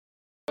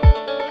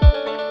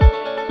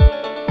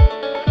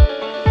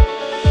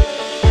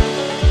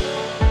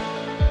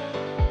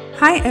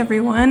Hi,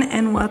 everyone,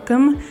 and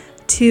welcome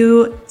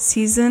to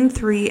Season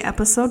 3,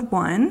 Episode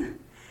 1.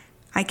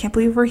 I can't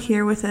believe we're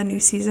here with a new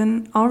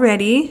season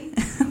already.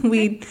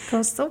 It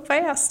goes so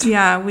fast.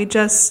 Yeah, we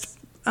just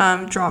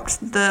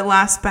dropped the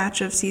last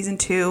batch of Season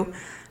 2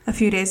 a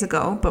few days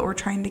ago, but we're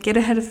trying to get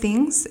ahead of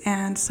things,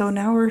 and so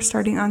now we're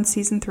starting on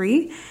Season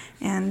 3,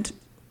 and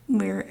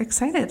we're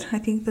excited. I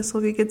think this will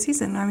be a good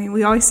season. I mean,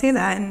 we always say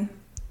that, and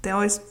they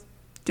always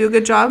do a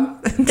good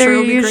job.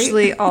 They're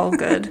usually all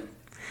good.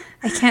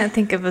 I can't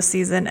think of a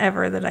season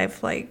ever that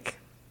I've,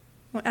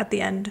 at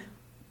the end,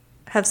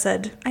 have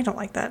said, I don't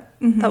like that.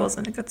 Mm-hmm. That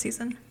wasn't a good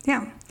season.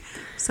 Yeah.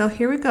 So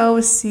here we go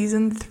with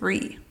Season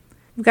 3.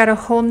 We've got a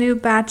whole new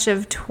batch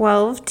of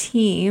 12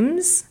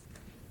 teams.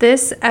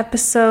 This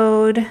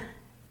episode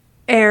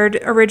aired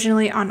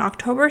originally on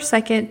October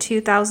 2nd,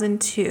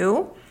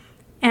 2002.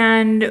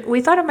 And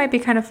we thought it might be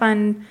kind of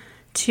fun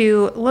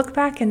to look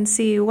back and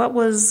see what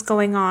was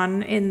going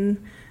on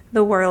in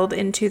the world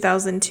in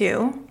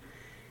 2002.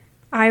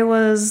 I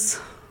would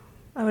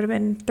have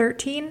been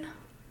 13.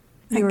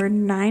 You were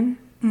 9?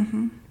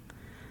 Mm-hmm.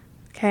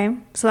 Okay,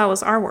 so that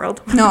was our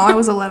world. No, I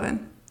was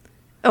 11.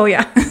 Oh,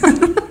 yeah.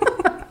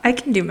 I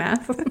can do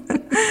math.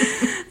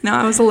 No,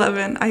 I was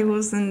 11. I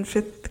was in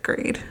 5th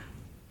grade.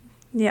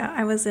 Yeah,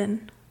 I was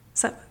in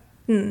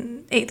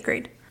 8th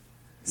grade.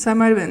 So I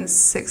might have been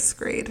 6th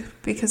grade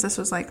because this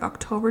was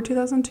October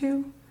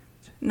 2002.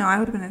 No, I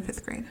would have been in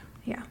 5th grade.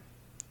 Yeah.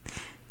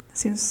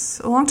 Seems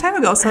a long time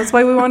ago, so that's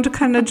why we wanted to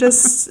kind of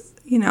just,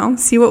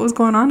 see what was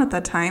going on at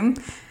that time.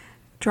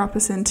 Drop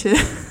us into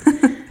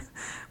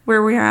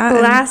where we are at.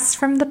 Blast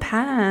from the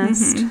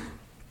past. Mm-hmm.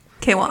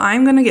 Okay, well,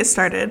 I'm going to get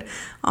started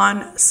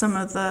on some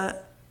of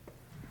the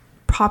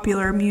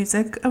popular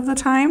music of the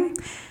time,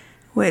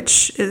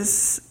 which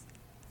is,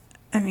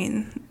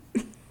 when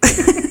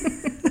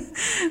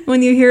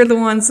you hear the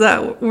ones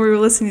that we were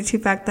listening to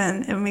back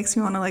then, it makes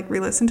me want to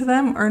re-listen to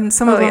them. Or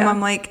some of them,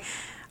 I'm like,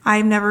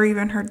 I've never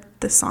even heard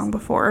this song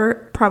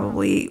before.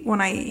 Probably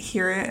when I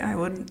hear it, I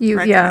would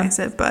recognize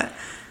it. But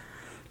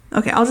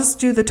okay, I'll just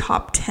do the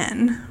top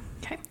 10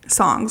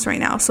 songs right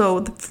now.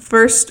 So the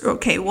first,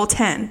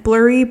 10.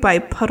 Blurry by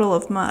Puddle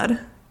of Mud.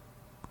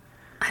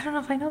 I don't know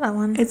if I know that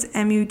one. It's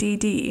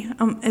MUDD.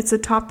 It's a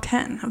top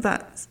 10 of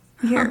that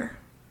year.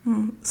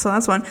 So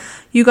that's one.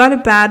 You Got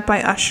It Bad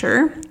by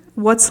Usher.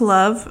 What's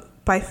Love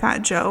by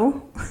Fat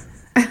Joe.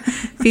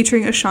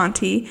 Featuring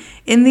Ashanti.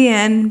 In the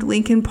End,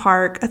 Linkin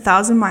Park.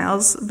 1,000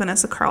 Miles,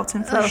 Vanessa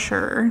Carlton for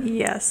sure.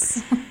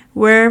 Yes.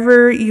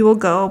 Wherever You Will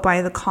Go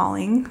by The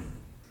Calling.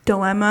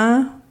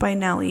 Dilemma by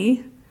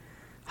Nelly.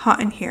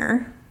 Hot in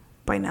Here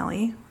by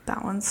Nelly.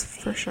 That one's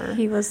for sure.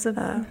 He was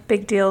a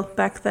big deal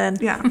back then.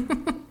 Yeah.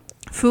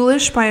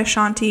 Foolish by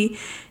Ashanti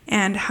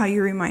and How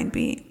You Remind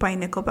Me by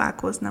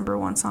Nickelback was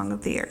 #1 song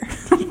of the year.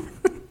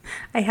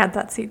 I had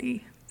that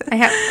CD. I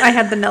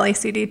had the Nelly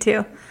CD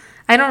too.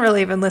 I don't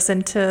really even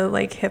listen to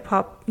hip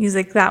hop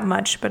music that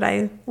much, but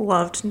I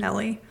loved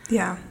Nelly.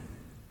 Yeah.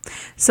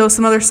 So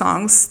some other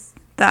songs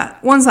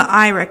ones that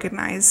I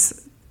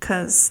recognize,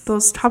 because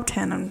those top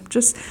 10, I'm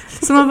just,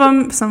 some of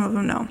them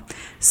no.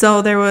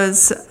 So there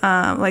was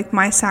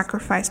My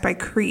Sacrifice by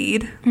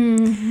Creed.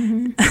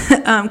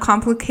 Mm-hmm.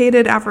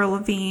 Complicated, Avril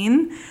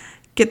Lavigne.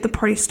 Get the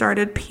Party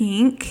Started,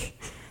 Pink.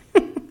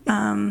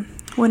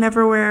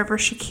 Whenever, Wherever,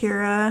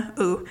 Shakira.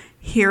 Ooh,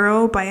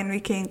 Hero by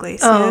Enrique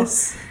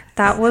Iglesias. Oh,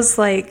 that was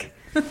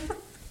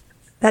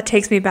that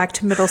takes me back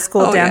to middle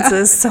school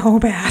dances so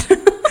bad.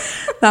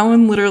 That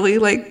one literally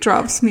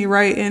drops me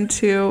right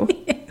into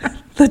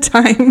the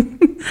time.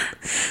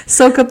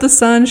 Soak Up the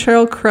Sun,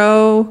 Sheryl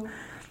Crow.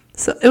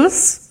 So it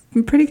was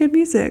pretty good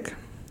music.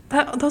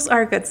 Those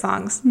are good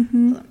songs.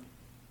 Mm-hmm.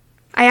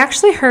 I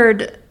actually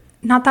heard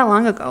not that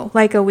long ago,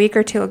 a week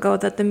or two ago,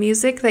 that the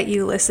music that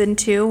you listened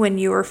to when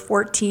you were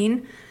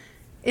 14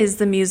 is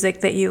the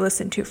music that you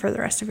listen to for the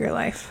rest of your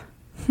life.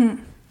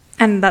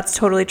 And that's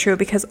totally true,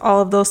 because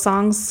all of those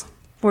songs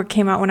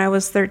came out when I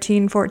was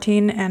 13,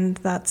 14, and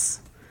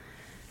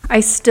I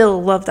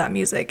still love that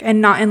music,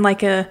 and not in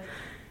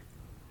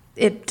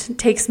it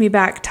takes me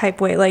back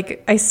type way.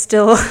 I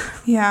still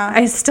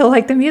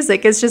like the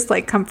music. It's just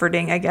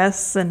comforting, I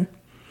guess, and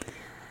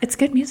it's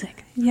good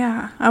music.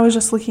 Yeah, I was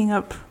just looking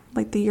up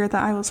the year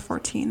that I was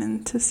 14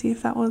 and to see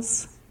if that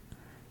was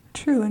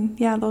true, and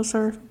yeah, those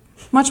are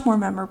much more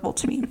memorable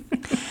to me.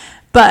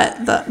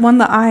 But the one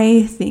that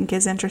I think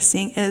is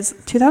interesting is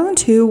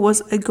 2002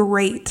 was a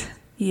great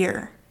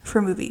year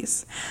for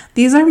movies.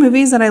 These are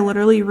movies that I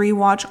literally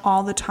rewatch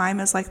all the time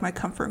as my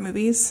comfort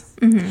movies.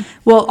 Mm-hmm.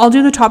 Well, I'll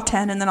do the top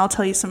 10 and then I'll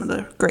tell you some of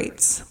the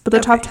greats. But the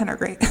top 10 are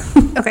great.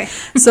 Okay.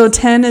 So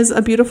 10 is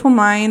A Beautiful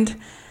Mind.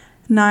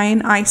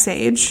 9, Ice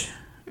Age.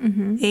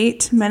 Mm-hmm.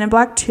 8, Men in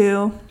Black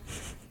 2.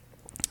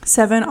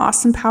 7,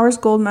 Austin Powers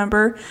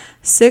Goldmember.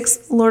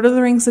 6, Lord of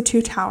the Rings, The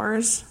Two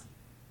Towers.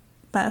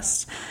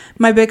 Best.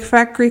 My Big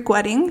Fat Greek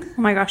Wedding.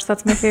 Oh my gosh,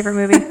 that's my favorite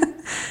movie.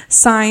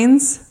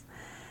 Signs.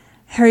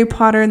 Harry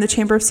Potter and the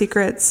Chamber of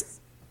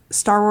Secrets.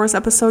 Star Wars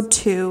Episode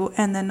 2.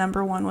 And then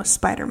 #1 was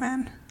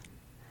Spider-Man.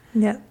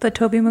 Yeah, the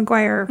Tobey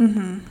Maguire.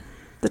 Mm-hmm.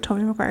 the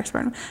Tobey Maguire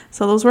Spider-Man.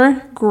 So those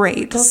were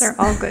great. Those are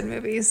all good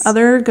movies.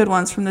 Other good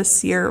ones from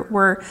this year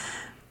were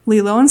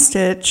Lilo and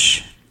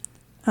Stitch,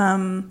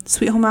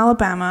 Sweet Home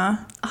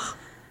Alabama. Oh.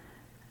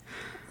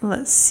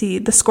 Let's see,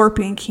 The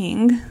Scorpion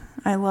King.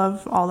 I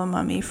love all the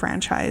Mummy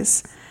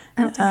franchise.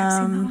 I don't think I've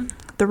seen that one.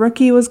 The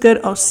Rookie was good.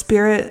 Oh,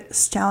 Spirit,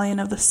 Stallion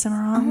of the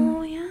Cimarron.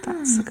 Oh, yeah.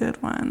 That's a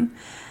good one.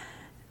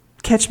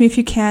 Catch Me If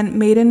You Can,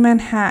 Made in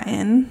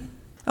Manhattan,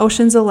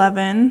 Ocean's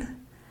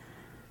 11,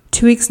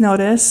 2 Weeks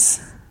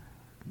Notice,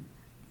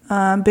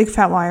 Big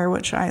Fat Liar,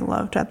 which I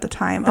loved at the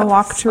time, A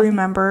Walk to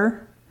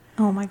Remember.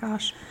 Oh my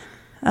gosh.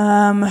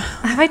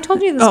 Have I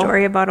told you the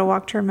story about A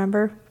Walk to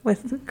Remember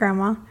with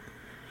Grandma?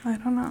 I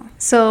don't know.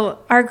 So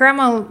our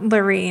grandma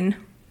Lorene,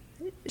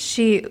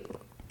 she,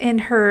 in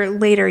her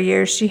later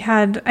years, she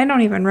had, I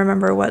don't even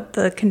remember what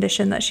the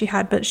condition that she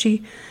had, but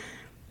she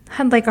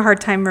had like a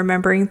hard time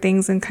remembering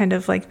things and kind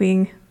of like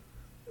being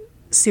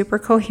super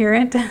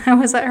coherent. I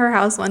was at her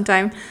house one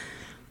time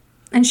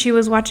and she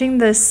was watching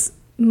this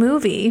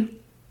movie,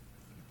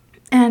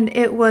 and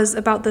it was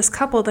about this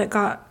couple that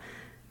got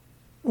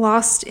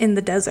lost in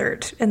the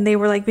desert, and they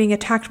were like being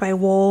attacked by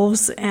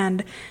wolves,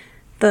 and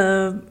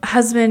the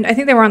husband, I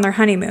think they were on their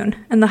honeymoon,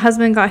 and the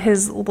husband got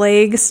his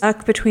leg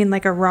stuck between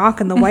like a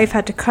rock, and the wife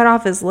had to cut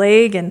off his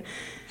leg, and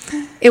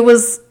it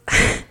was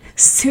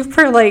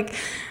super like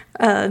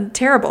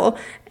terrible.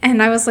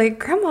 And I was like,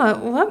 Grandma,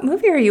 what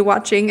movie are you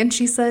watching? And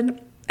she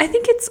said, I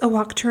think it's A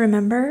Walk to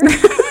Remember.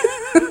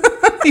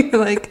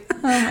 You're like,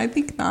 I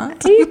think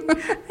not.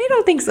 I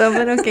don't think so,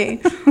 but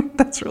okay.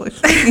 That's really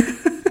funny.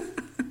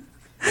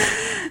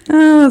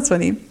 Oh, that's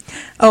funny.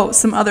 Oh,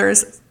 some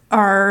others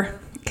are,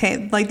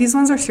 okay, like these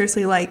ones are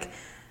seriously like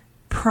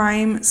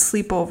prime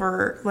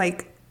sleepover.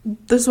 Like,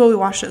 this is what we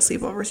watched at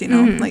sleepovers, you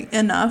know, like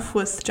Enough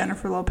with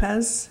Jennifer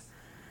Lopez.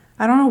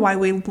 I don't know why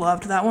we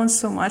loved that one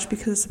so much,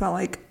 because it's about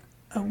like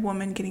a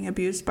woman getting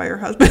abused by her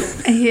husband.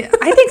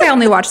 I think I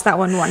only watched that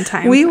one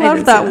time. We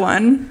loved that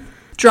one.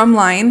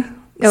 Drumline.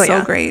 Oh, so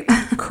yeah. Great.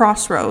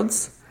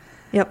 Crossroads.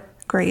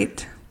 Yep.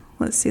 Great.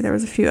 Let's see. There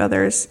was a few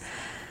others.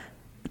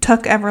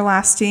 Tuck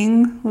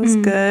Everlasting was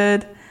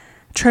good.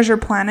 Treasure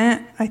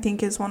Planet, I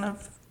think, is one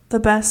of the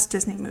best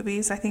Disney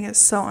movies. I think it's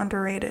so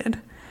underrated.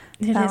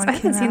 It is. I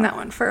haven't seen that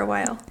one for a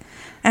while.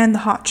 And The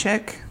Hot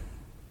Chick.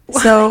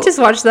 So I just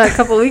watched that a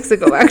couple weeks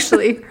ago,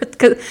 actually,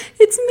 because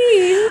it's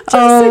me, Jessica.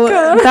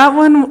 Oh, that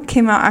one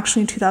came out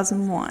actually in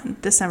 2001,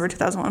 December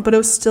 2001, but it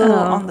was still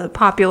on the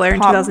popular in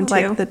 2002,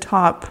 like the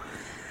top.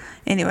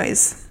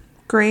 Anyways,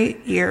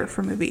 great year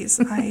for movies.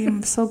 I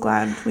am so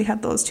glad we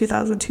had those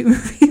 2002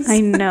 movies.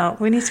 I know.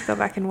 We need to go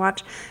back and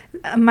watch.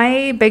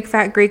 My Big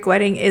Fat Greek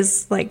Wedding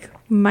is like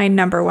my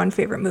number one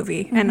favorite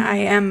movie, and I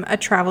am a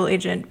travel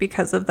agent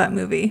because of that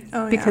movie.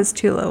 Oh, yeah. Because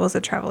Tula was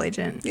a travel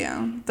agent.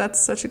 Yeah, that's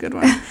such a good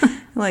one.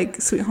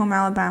 Like Sweet Home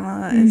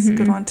Alabama is a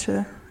good one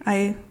too.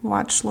 I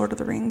watch Lord of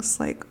the Rings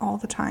like all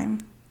the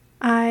time.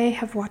 I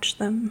have watched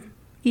them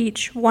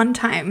each one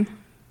time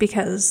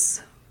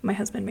because my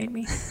husband made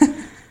me.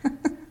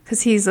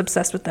 Because he's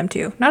obsessed with them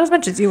too. Not as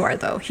much as you are,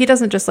 though. He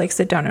doesn't just like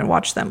sit down and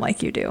watch them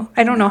like you do.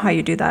 I don't know how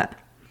you do that.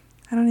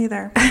 I don't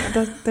either.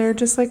 They're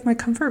just like my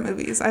comfort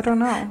movies. I don't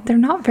know. They're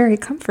not very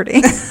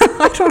comforting.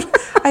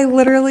 I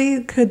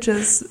literally could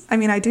just, I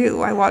mean, I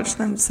do. I watch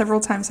them several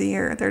times a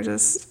year. They're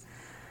just.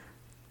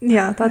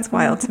 Yeah, that's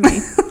wild to me.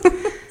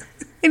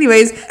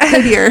 Anyways,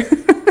 good year.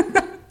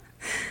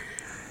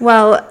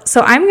 Well,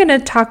 so I'm going to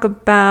talk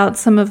about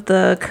some of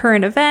the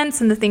current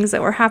events and the things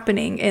that were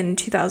happening in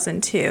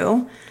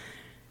 2002.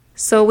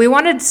 So we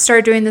wanted to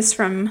start doing this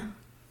from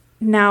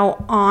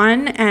now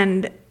on,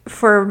 and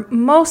for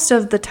most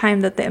of the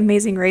time that The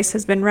Amazing Race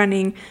has been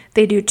running,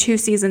 they do 2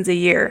 seasons a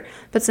year.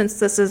 But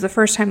since this is the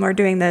first time we're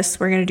doing this,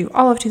 we're going to do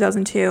all of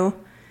 2002.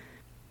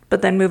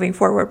 But then moving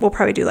forward, we'll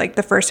probably do like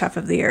the first half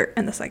of the year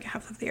and the second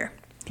half of the year.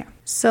 Yeah.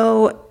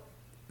 So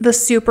the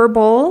Super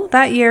Bowl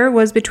that year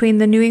was between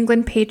the New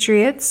England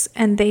Patriots,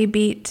 and they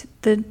beat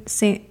the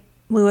St.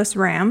 Louis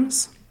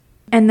Rams.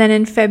 And then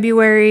in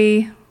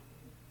February,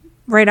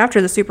 right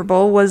after the Super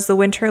Bowl, was the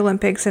Winter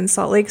Olympics in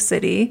Salt Lake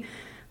City,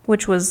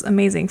 which was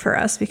amazing for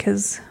us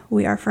because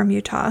we are from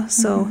Utah.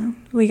 So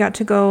we got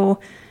to go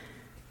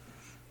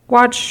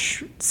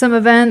watch some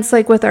events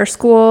like with our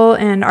school,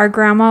 and our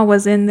grandma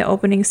was in the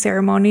opening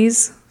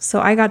ceremonies.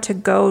 So I got to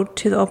go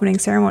to the opening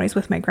ceremonies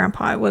with my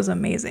grandpa. It was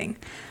amazing.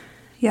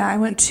 Yeah, I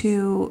went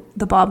to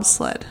the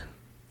bobsled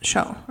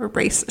show or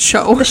race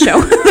show. The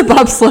show. The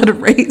bobsled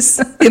race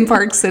in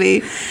Park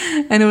City.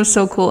 And it was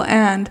so cool.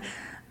 And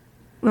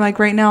like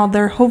right now,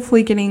 they're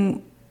hopefully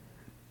getting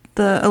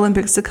the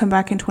Olympics to come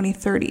back in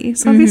 2030.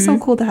 So it'd be so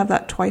cool to have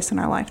that twice in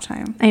our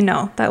lifetime. I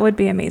know. That would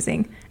be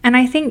amazing. And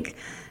I think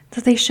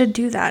that they should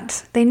do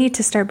that. They need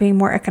to start being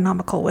more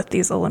economical with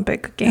these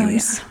Olympic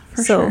Games. Oh, yeah,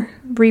 for sure.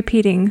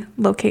 Repeating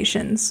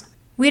locations.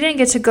 We didn't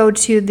get to go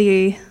to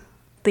the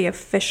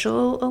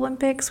official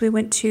Olympics. We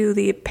went to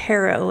the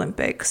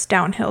Paralympics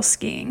downhill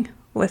skiing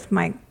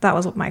that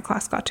was what my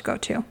class got to go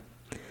to.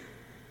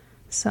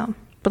 So,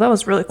 but that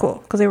was really cool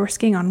because they were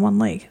skiing on one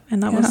leg,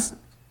 and that was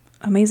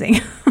amazing.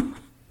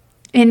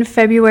 In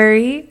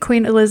February,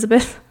 Queen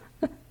Elizabeth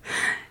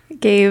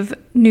gave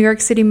New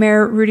York City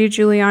Mayor Rudy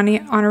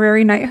Giuliani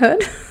honorary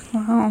knighthood.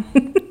 Wow.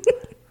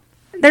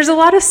 There's a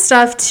lot of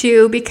stuff,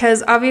 too,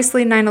 because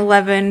obviously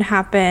 9/11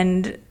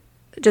 happened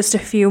just a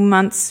few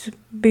months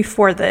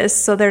before this.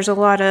 So there's a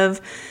lot of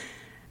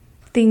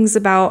things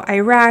about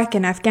Iraq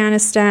and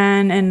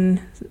Afghanistan and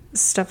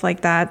stuff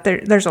like that.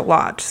 There's a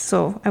lot.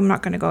 So I'm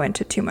not going to go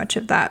into too much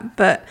of that.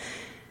 But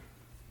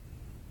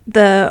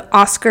the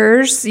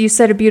Oscars, you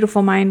said A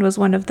Beautiful Mind was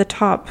one of the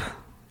top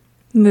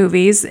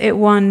movies. It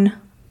won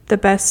the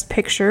Best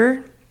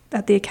Picture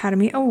at the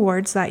Academy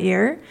Awards that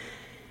year.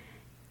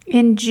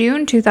 In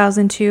June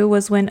 2002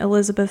 was when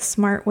Elizabeth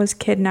Smart was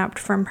kidnapped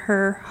from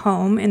her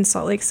home in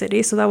Salt Lake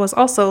City. So that was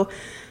also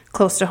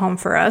close to home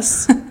for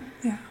us.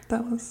 Yeah,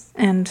 that was.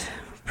 And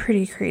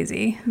pretty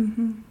crazy.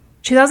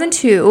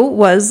 2002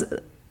 was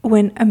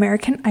when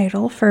American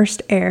Idol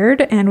first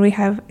aired. And we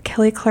have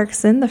Kelly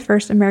Clarkson, the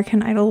first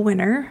American Idol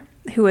winner,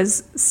 who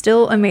was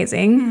still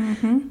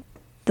amazing.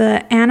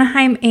 The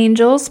Anaheim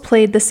Angels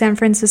played the San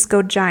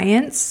Francisco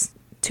Giants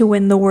to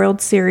win the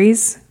World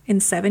Series in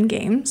 7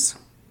 games.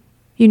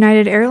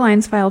 United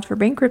Airlines filed for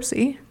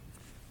bankruptcy.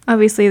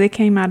 Obviously, they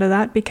came out of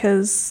that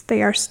because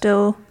they are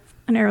still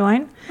an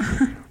airline.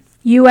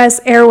 U.S.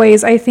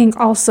 Airways, I think,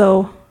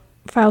 also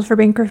filed for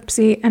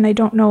bankruptcy, and I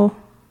don't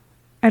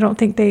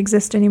think they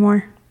exist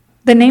anymore.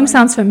 The name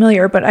sounds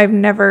familiar, but I've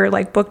never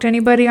booked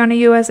anybody on a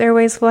U.S.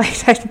 Airways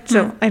flight.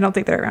 I don't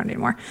think they're around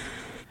anymore.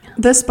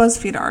 This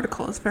BuzzFeed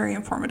article is very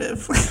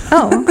informative.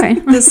 Oh, okay.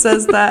 This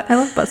says that I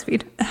love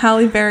BuzzFeed.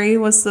 Halle Berry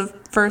was the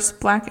first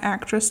Black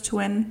actress to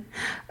win.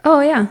 Oh,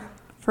 yeah.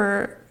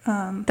 For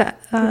the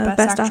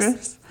Best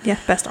Actress.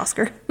 Best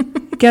Oscar.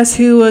 Guess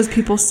who was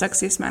people's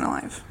sexiest man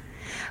alive?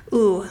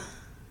 Ooh.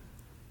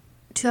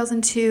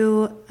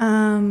 2002,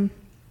 Ben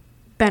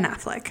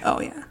Affleck.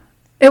 Oh, yeah.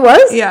 It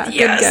was? Yeah,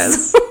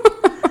 yes. Good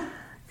guess.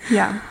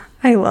 Yeah.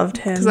 I loved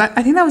him. Because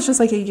I think that was just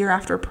a year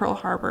after Pearl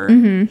Harbor.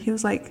 He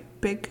was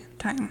big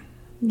time.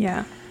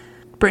 Yeah.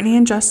 Britney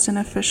and Justin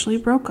officially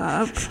broke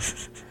up.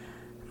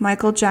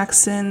 Michael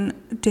Jackson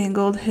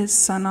dangled his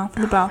son off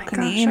the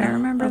balcony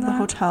of the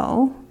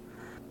hotel.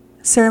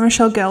 Sarah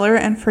Michelle Gellar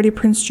and Freddie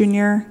Prinze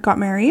Jr. got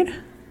married.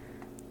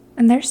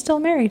 And they're still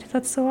married.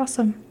 That's so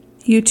awesome.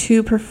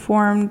 U2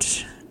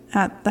 performed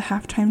at the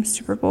halftime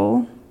Super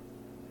Bowl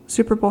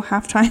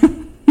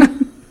halftime.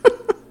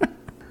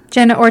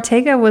 Jenna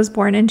Ortega was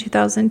born in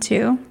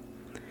 2002.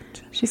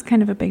 She's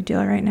kind of a big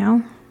deal right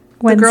now.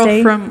 Wednesday.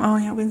 The girl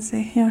from,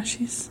 Wednesday. Yeah,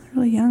 she's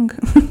really young.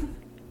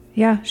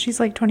 Yeah, she's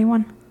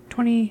 21.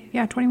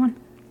 21.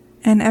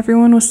 And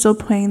everyone was still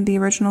playing the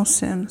original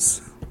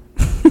Sims.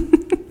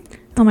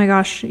 Oh my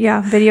gosh.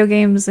 Yeah, video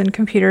games and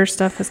computer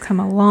stuff has come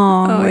a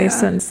long way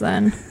since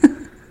then.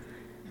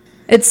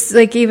 It's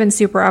even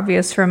super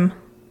obvious from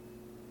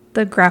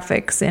the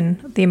graphics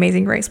in The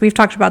Amazing Race. We've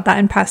talked about that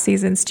in past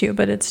seasons too,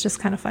 but it's just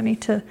kind of funny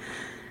to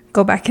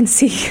go back and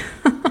see.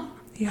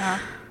 Yeah.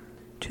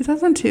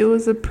 2002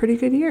 was a pretty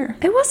good year.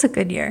 It was a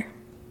good year.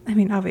 I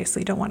mean,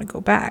 obviously don't want to go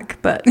back,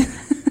 but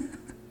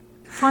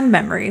fond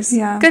memories.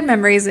 Yeah. Good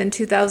memories in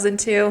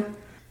 2002.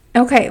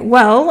 Okay,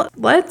 well,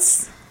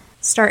 let's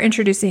start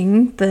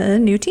introducing the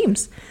new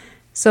teams.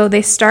 So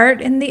they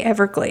start in the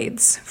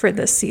Everglades for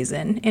this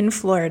season in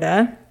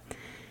Florida.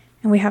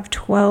 And we have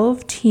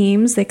 12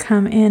 teams. They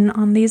come in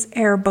on these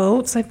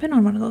airboats. I've been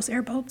on one of those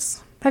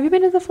airboats. Have you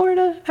been to the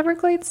Florida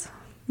Everglades?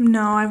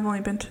 No, I've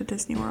only been to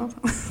Disney World.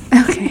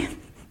 Okay.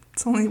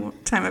 It's the only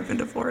time I've been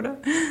to Florida.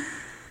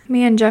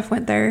 Me and Jeff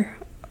went there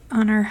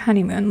on our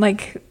honeymoon.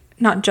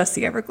 Not just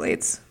the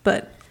Everglades,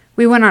 but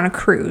we went on a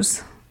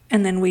cruise.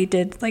 And then we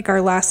did,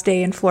 our last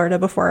day in Florida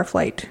before our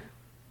flight.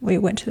 We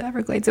went to the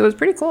Everglades. It was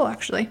pretty cool,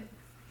 actually.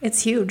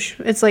 It's huge.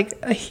 It's,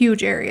 a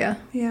huge area.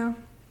 Yeah.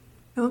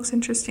 It looks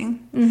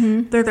interesting.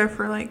 Mm-hmm. They're there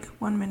for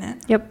 1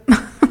 minute. Yep.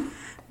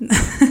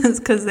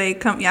 Because they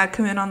come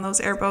in on those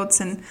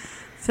airboats, and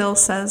Phil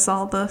says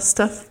all the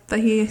stuff that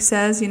he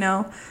says.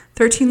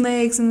 13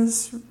 legs in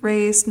this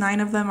race. 9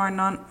 of them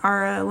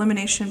are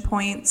elimination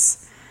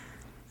points.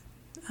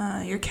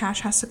 Your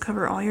cash has to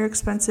cover all your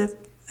expenses,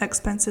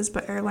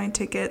 but airline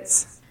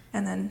tickets,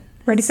 and then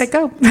Ready, set,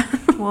 go.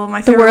 Well,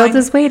 my The favorite world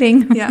is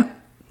waiting. Yeah,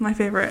 my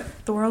favorite.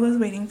 The world is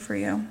waiting for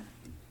you.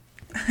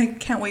 I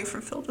can't wait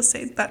for Phil to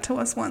say that to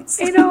us once.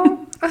 I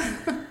know.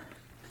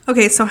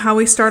 Okay, so how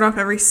we start off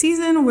every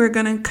season, we're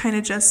going to kind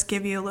of just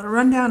give you a little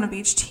rundown of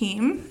each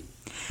team.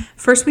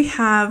 First, we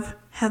have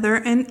Heather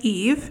and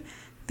Eve.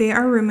 They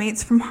are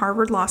roommates from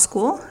Harvard Law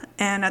School,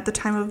 and at the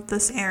time of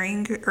this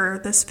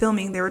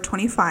filming, they were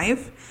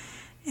 25,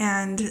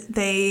 and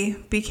they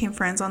became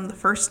friends on the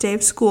first day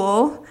of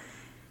school.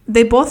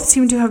 They both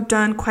seem to have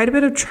done quite a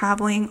bit of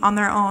traveling on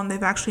their own.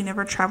 They've actually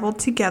never traveled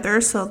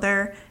together, so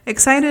they're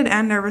excited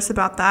and nervous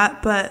about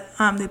that. But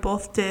they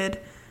both did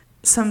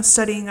some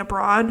studying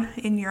abroad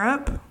in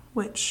Europe,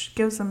 which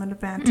gives them an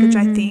advantage,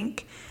 I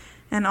think.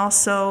 And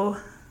also,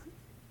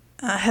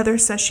 Heather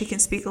says she can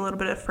speak a little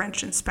bit of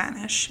French and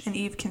Spanish, and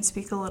Eve can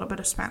speak a little bit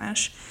of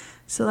Spanish.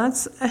 So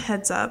that's a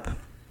heads up.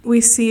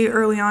 We see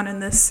early on in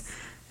this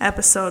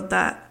episode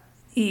that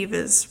Eve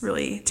is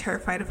really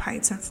terrified of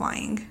heights and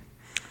flying.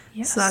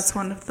 Yes. So that's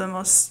one of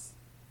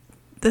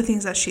the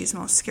things that she's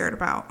most scared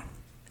about.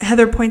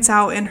 Heather points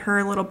out in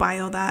her little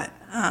bio that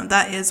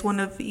that is one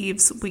of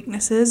Eve's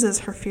weaknesses, is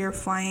her fear of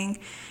flying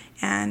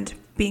and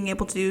being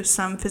able to do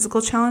some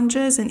physical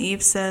challenges. And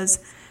Eve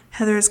says,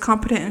 Heather is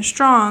competent and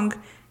strong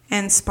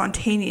and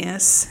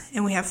spontaneous,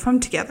 and we have fun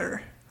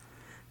together.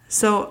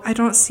 So I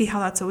don't see how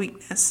that's a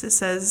weakness. It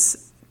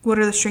says, what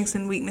are the strengths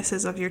and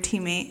weaknesses of your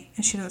teammate?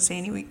 And she doesn't say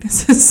any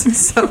weaknesses.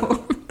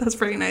 So that's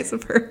pretty nice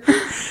of her.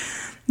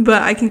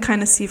 But I can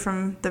kind of see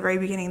from the very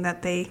beginning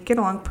that they get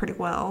along pretty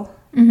well.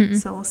 Mm-hmm.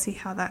 So we'll see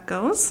how that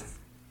goes.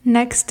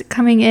 Next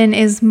coming in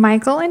is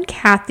Michael and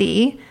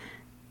Kathy.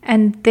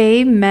 And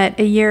they met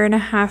a year and a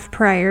half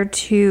prior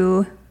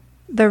to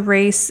the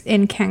race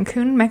in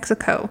Cancun,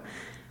 Mexico.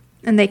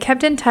 And they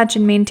kept in touch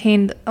and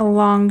maintained a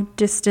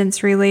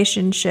long-distance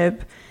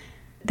relationship.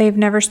 They've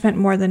never spent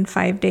more than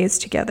 5 days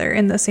together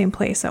in the same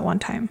place at one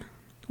time,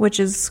 which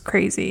is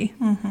crazy.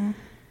 Mm-hmm.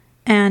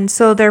 And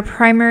so their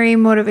primary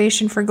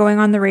motivation for going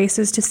on the race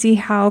is to see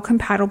how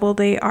compatible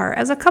they are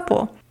as a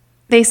couple.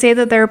 They say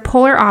that they're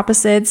polar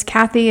opposites.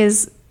 Kathy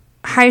is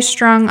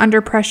high-strung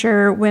under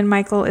pressure when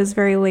Michael is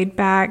very laid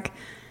back.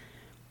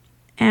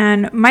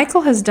 And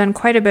Michael has done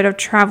quite a bit of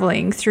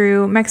traveling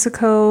through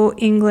Mexico,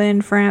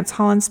 England, France,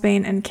 Holland,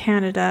 Spain, and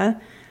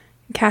Canada.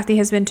 Kathy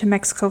has been to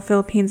Mexico,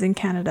 Philippines, and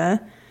Canada.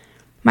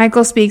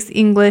 Michael speaks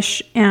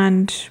English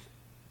and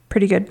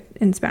pretty good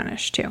in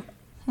Spanish, too.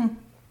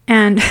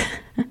 And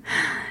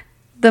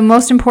the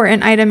most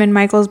important item in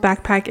Michael's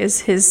backpack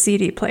is his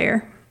CD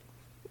player.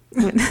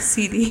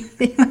 CD.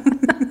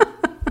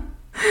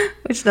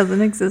 Which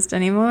doesn't exist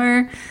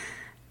anymore.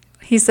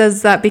 He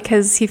says that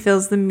because he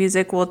feels the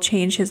music will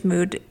change his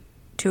mood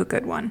to a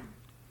good one.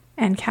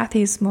 And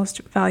Kathy's most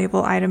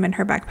valuable item in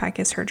her backpack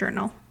is her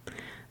journal,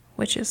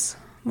 which is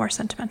more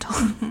sentimental.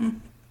 Mm-hmm.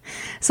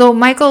 So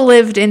Michael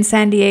lived in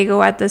San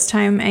Diego at this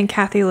time, and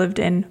Kathy lived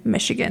in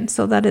Michigan.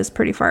 So that is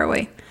pretty far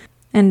away.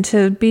 And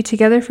to be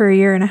together for a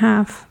year and a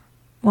half,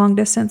 long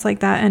distance like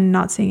that, and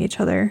not seeing each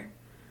other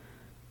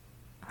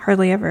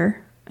hardly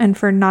ever, and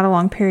for not a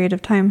long period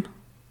of time,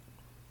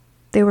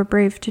 they were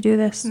brave to do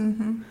this.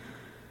 Mm-hmm.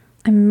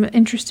 I'm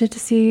interested to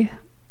see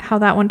how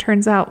that one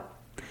turns out,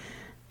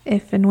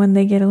 if and when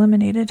they get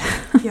eliminated.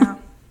 Yeah.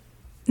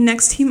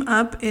 Next team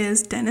up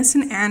is Dennis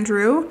and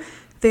Andrew.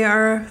 They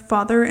are a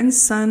father and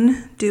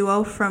son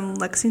duo from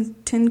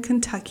Lexington,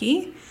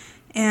 Kentucky.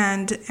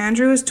 And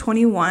Andrew is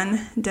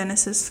 21,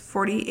 Dennis is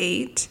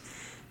 48.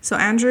 So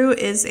Andrew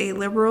is a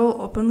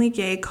liberal, openly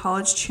gay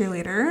college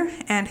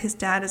cheerleader, and his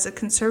dad is a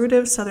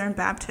conservative Southern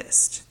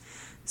Baptist.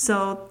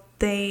 So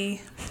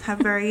they have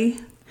very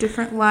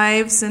different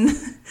lives and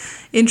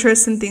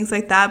interests and things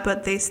like that,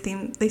 but they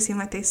seem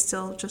like they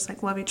still just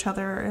like love each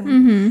other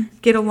and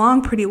get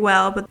along pretty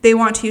well. But they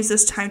want to use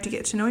this time to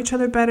get to know each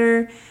other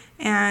better.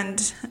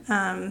 And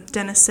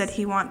Dennis said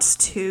he wants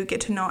to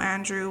get to know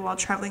Andrew while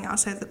traveling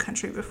outside the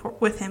country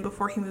with him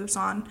before he moves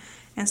on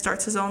and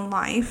starts his own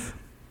life.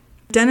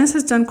 Dennis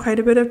has done quite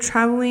a bit of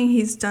traveling.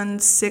 He's done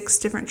 6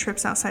 different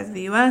trips outside of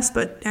the U.S.,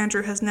 but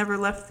Andrew has never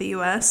left the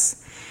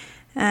U.S.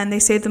 And they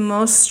say the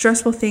most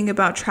stressful thing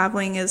about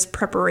traveling is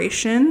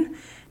preparation,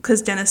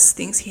 because Dennis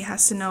thinks he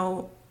has to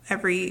know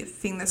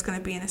everything that's going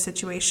to be in a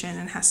situation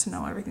and has to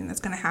know everything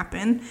that's going to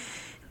happen.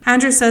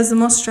 Andrew says the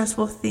most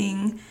stressful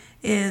thing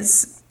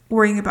is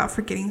worrying about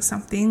forgetting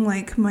something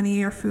like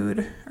money or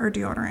food or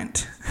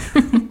deodorant.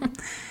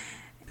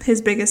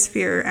 Andrew's biggest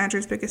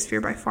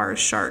fear by far is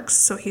sharks,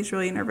 so he's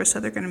really nervous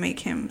that they're going to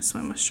make him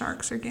swim with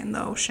sharks or get in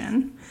the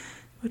ocean,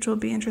 which will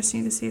be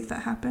interesting to see if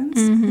that happens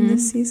in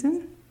this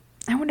season.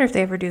 I wonder if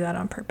they ever do that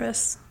on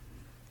purpose.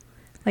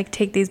 Like,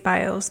 take these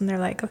bios and they're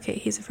like, okay,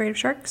 he's afraid of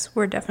sharks.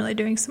 We're definitely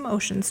doing some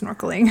ocean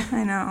snorkeling.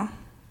 I know.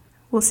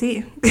 We'll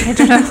see. I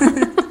don't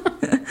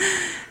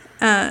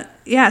know.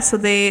 Yeah, so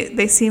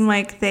they seem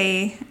like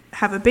they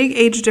have a big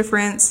age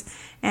difference,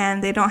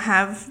 and they don't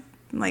have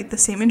like the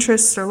same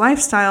interests or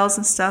lifestyles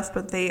and stuff,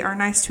 but they are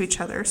nice to each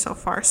other so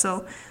far.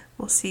 So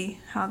we'll see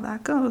how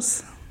that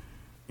goes.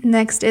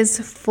 Next is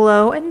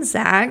Flo and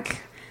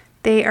Zach.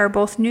 They are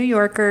both New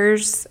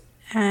Yorkers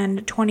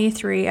and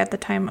 23 at the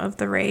time of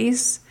the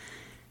race.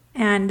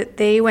 And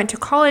they went to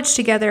college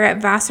together at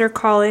Vassar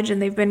College,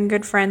 and they've been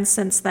good friends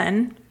since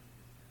then.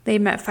 They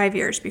met 5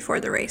 years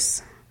before the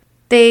race.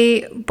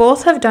 They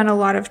both have done a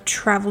lot of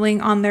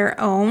traveling on their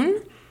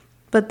own,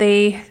 but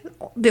the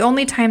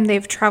only time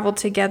they've traveled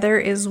together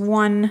is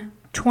one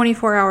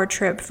 24-hour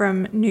trip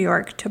from New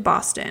York to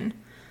Boston.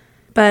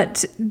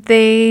 But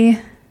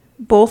they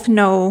both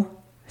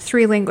know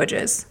 3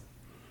 languages.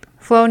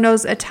 Flo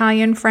knows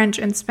Italian, French,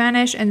 and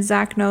Spanish, and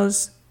Zach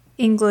knows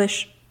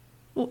English.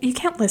 Well, you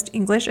can't list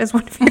English as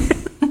one of your...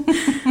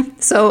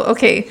 So,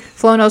 okay,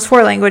 Flo knows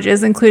 4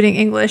 languages, including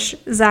English.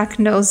 Zach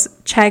knows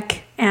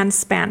Czech and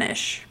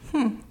Spanish.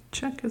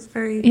 Czech is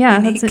very unique.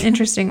 That's an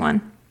interesting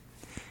one.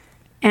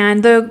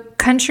 And the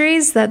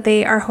countries that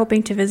they are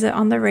hoping to visit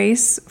on the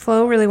race,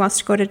 Flo really wants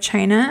to go to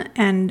China,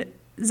 and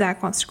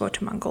Zach wants to go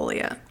to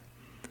Mongolia.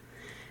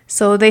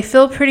 So they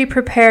feel pretty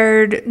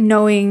prepared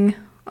knowing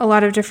a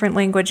lot of different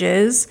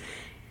languages.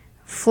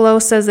 Flo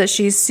says that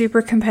she's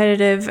super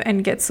competitive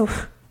and gets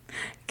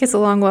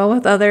along well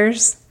with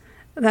others.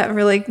 That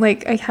really,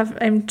 like,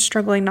 I'm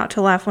struggling not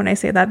to laugh when I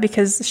say that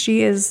because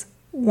she is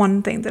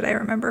one thing that I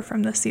remember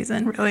from this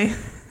season. Really?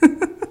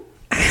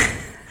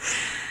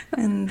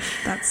 And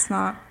that's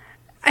not...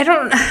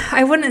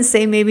 I wouldn't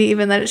say maybe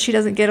even that she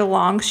doesn't get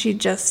along. She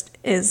just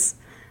is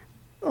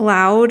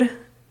loud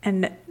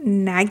and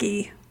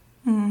naggy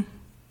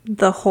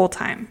the whole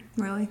time.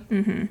 Really?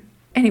 Mm-hmm.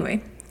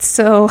 Anyway,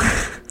 so...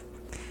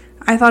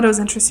 I thought it was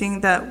interesting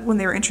that when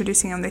they were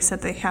introducing them, they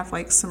said they have,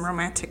 like, some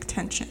romantic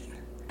tension.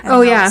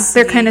 Oh, yeah.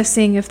 They're kind of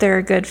seeing if they're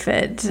a good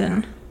fit. Yeah.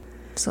 And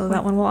so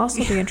that one will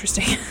also be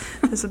interesting.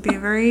 This would be a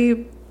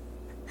very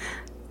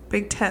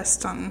big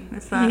test on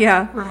if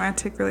that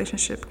romantic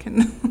relationship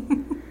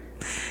can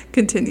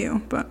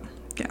continue. But,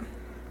 yeah.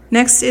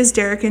 Next is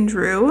Derek and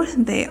Drew.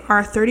 They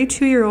are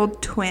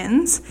 32-year-old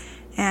twins,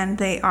 and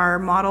they are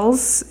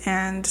models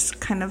and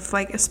kind of,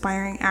 like,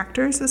 aspiring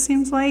actors, it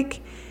seems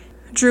like.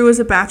 Drew is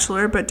a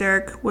bachelor, but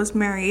Derek was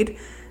married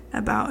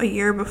about a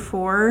year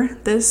before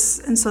this,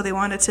 and so they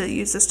wanted to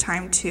use this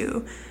time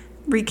to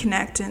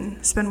reconnect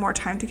and spend more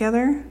time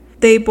together.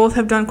 They both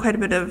have done quite a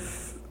bit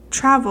of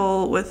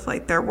travel with,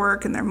 like, their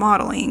work and their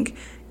modeling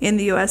in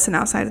the U.S. and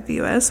outside of the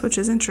U.S., which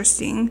is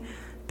interesting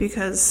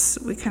because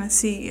we kind of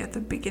see at the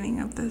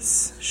beginning of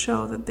this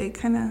show that they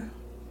kind of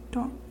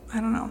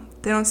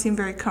they don't seem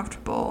very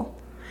comfortable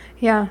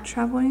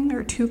traveling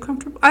or too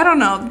comfortable. I don't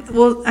know.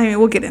 Well, I mean,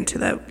 we'll get into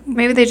that.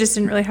 Maybe they just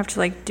didn't really have to,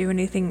 like, do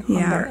anything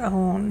on their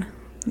own.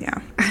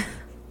 Yeah.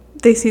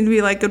 They seem to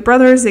be, like, good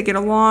brothers. They get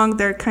along.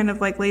 They're kind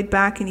of, like, laid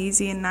back and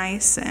easy and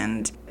nice.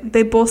 And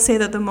they both say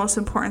that the most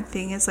important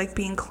thing is, like,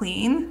 being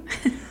clean.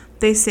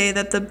 They say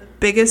that the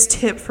biggest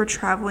tip for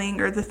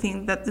traveling, or the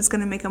thing that is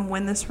going to make them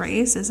win this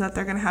race, is that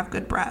they're going to have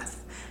good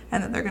breath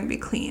and that they're going to be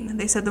clean.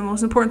 They said the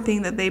most important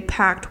thing that they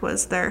packed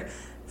was their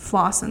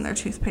floss and their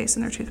toothpaste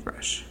and their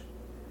toothbrush.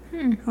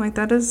 I'm like,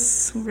 that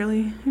is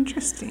really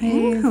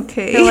interesting.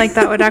 Okay. I feel like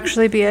that would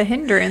actually be a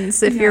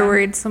hindrance if you're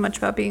worried so much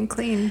about being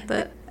clean.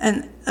 But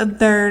And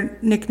their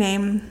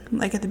nickname,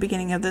 like at the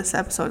beginning of this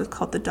episode, is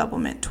called the Double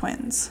Mint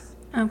Twins.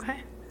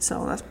 Okay.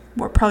 So that's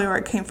probably where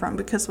it came from,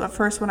 because at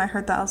first when I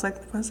heard that, I was like,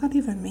 what does that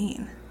even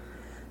mean?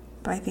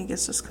 But I think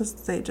it's just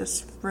because they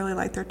just really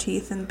like their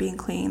teeth and being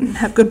clean and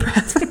have good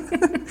breath.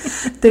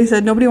 They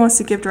said nobody wants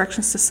to give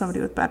directions to somebody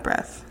with bad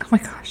breath. Oh my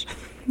gosh.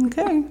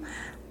 Okay.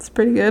 That's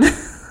pretty good.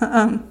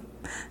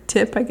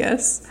 Tip, I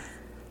guess.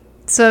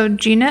 So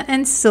Gina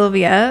and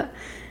Sylvia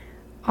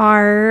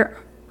are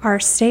our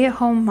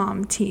stay-at-home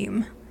mom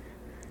team.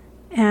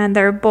 And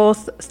they're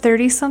both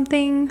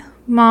 30-something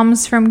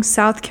moms from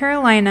South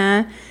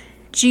Carolina.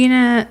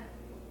 Gina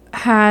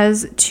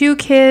has 2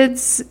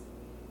 kids.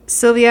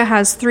 Sylvia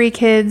has 3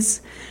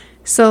 kids.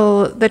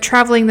 So the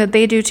traveling that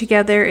they do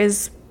together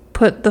is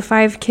put the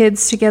 5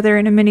 kids together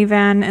in a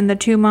minivan and the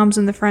 2 moms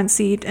in the front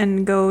seat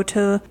and go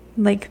to,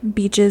 like,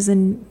 beaches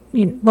and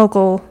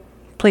local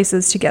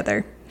places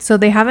together. So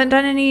they haven't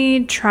done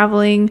any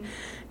traveling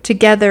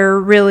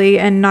together really,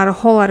 and not a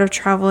whole lot of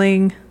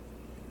traveling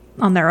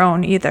on their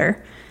own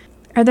either.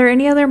 Are there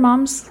any other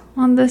moms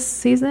on this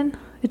season?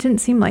 It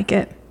didn't seem like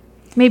it.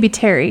 Maybe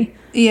Terry.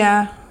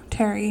 Yeah,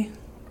 Terry.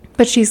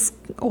 But she's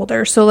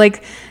older. So,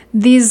 like,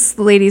 these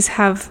ladies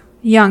have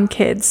young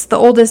kids. The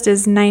oldest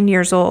is 9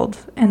 years old,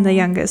 and the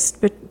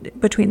youngest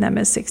between them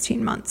is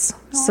 16 months.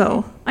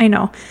 So, I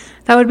know.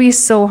 That would be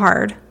so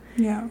hard.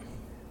 Yeah.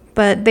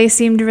 But they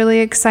seemed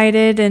really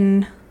excited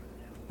and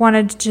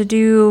wanted to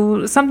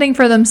do something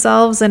for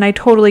themselves, and I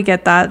totally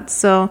get that.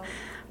 So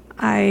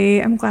I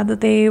am glad that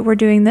they were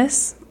doing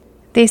this.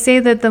 They say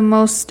that the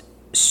most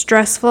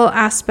stressful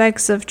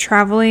aspects of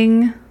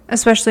traveling,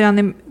 especially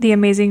on the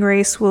Amazing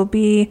Race, will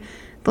be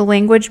the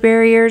language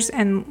barriers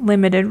and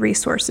limited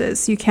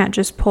resources. You can't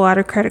just pull out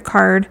a credit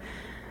card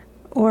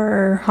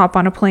or hop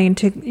on a plane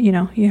to,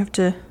 you'll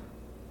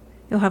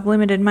have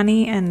limited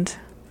money and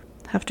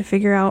have to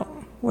figure out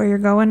where you're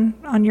going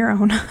on your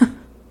own.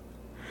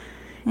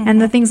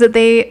 And the things that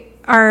they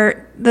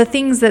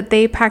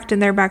packed in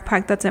their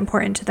backpack that's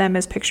important to them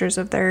is pictures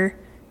of their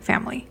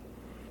family.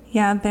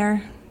 Yeah,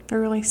 they're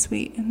really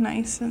sweet and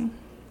nice and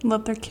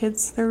love their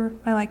kids.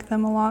 I like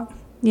them a lot.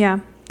 Yeah,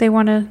 they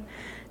want to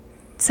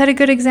set a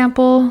good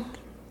example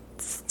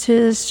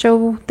to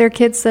show their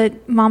kids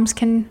that moms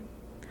can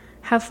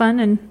have fun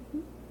and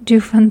do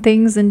fun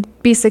things and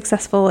be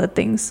successful at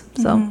things.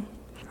 So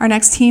our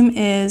next team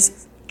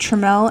is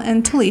Tramel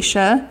and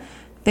Talisha.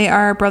 They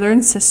are brother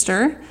and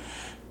sister.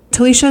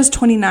 Talisha is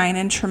 29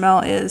 and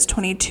Tramel is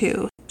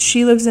 22.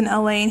 She lives in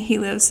LA and he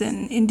lives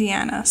in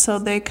Indiana. So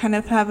they kind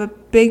of have a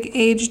big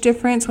age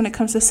difference when it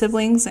comes to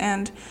siblings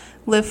and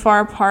live far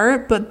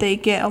apart, but they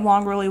get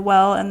along really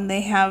well, and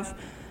they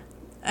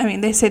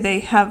say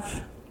they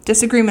have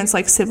disagreements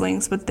like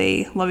siblings, but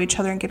they love each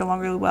other and get along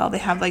really well. They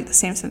have, like, the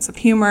same sense of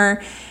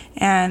humor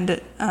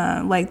and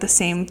like the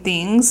same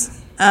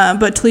things.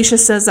 But Talisha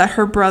says that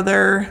her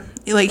brother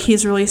like,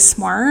 he's really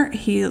smart.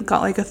 He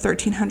got like a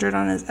 1300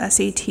 on his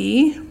SAT.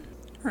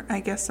 Or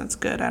I guess that's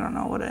good. I don't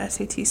know what a good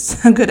SAT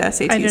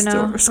I don't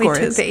know. score we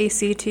took is. the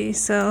ACT,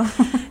 so.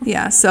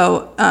 Yeah,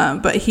 so,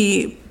 but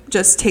he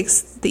just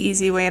takes the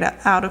easy way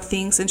out of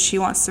things, and she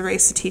wants the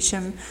race to teach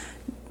him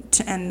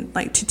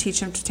to teach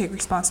him to take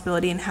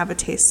responsibility and have a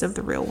taste of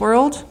the real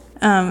world.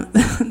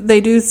 They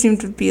do seem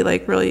to be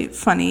like really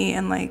funny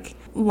and like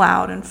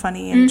loud and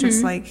funny, and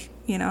just like,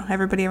 you know,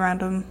 everybody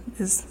around him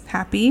is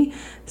happy.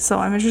 So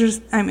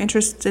I'm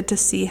interested to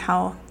see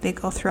how they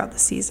go throughout the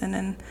season,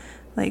 and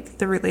like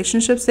the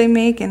relationships they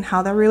make and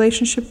how that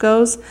relationship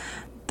goes.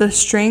 The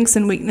strengths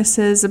and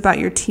weaknesses about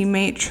your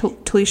teammate,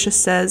 Talisha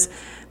says,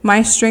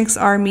 my strengths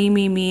are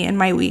me, and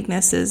my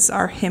weaknesses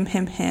are him.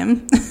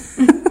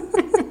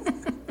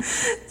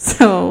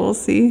 So we'll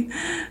see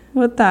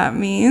what that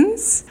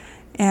means.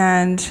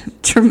 And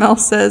Tramel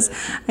says,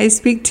 I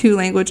speak 2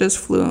 languages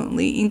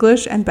fluently,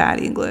 English and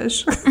bad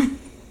English. I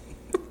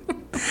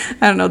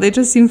don't know. They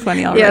just seem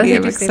funny already. Yeah,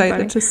 I'm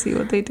excited to see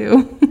what they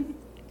do.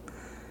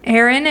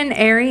 Aaron and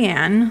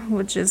Ariane,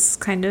 which is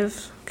kind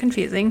of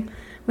confusing.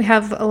 We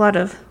have a lot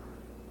of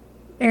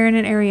Aaron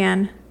and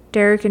Ariane,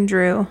 Derek and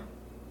Drew,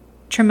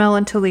 Tramel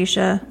and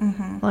Talisha,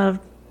 a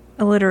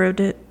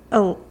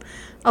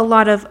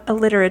lot of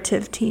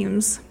alliterative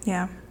teams.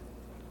 Yeah.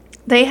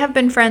 They have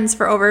been friends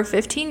for over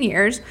 15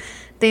 years.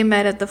 They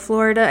met at the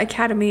Florida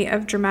Academy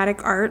of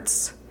Dramatic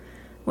Arts,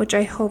 which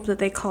I hope that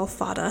they call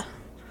FADA.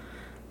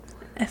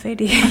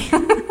 FADA.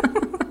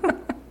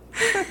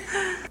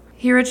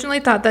 He originally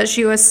thought that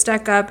she was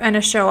stuck up and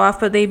a show-off,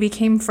 but they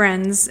became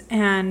friends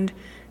and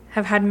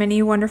have had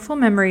many wonderful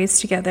memories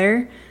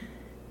together.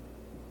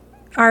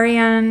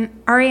 Ariane.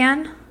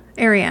 I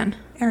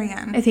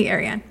think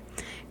Ariane.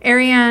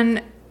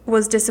 Ariane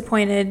was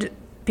disappointed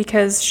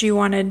because she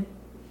wanted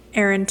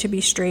Aaron to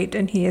be straight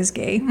and he is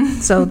gay.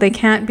 So they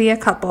can't be a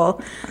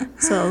couple.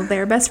 So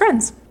they're best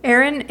friends.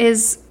 Aaron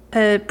is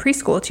a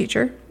preschool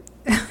teacher.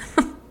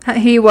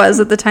 He was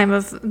at the time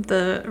of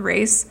the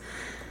race,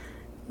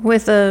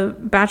 with a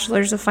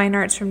bachelor's of fine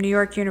arts from New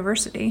York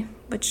University,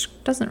 which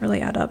doesn't really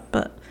add up,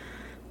 but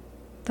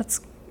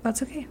that's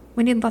okay.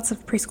 We need lots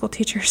of preschool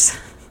teachers.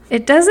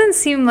 It doesn't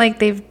seem like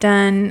they've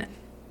done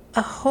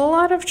a whole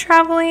lot of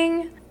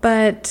traveling,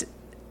 but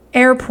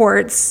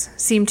airports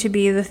seem to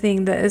be the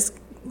thing that is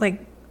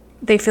like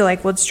they feel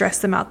like would stress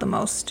them out the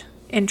most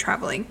in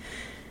traveling.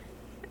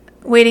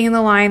 Waiting in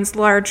the lines,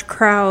 large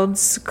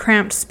crowds,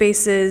 cramped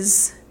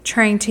spaces,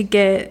 trying to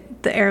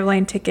get the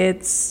airline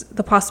tickets,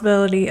 the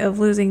possibility of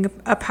losing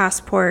a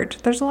passport.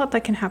 There's a lot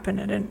that can happen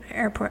at an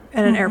airport.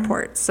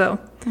 So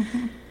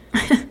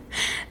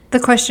the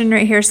question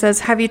right here says,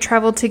 have you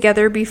traveled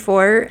together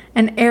before?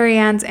 And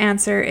Ariane's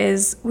answer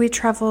is, we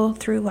travel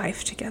through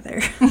life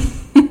together.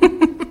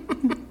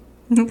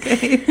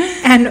 Okay.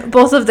 And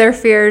both of their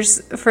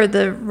fears for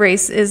the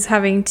race is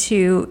having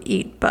to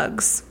eat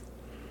bugs.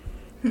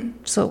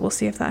 So we'll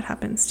see if that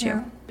happens too.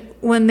 Yeah.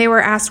 When they were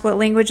asked what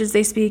languages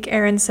they speak,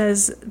 Aaron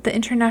says the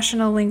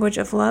international language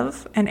of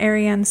love, and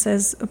Ariane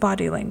says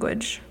body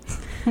language.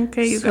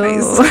 Okay, you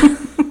guys.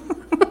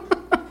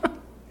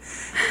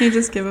 You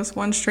just give us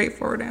one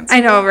straightforward answer. I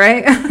know,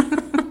 right?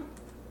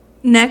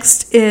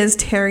 Next is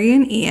Terry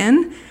and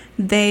Ian.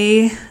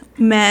 They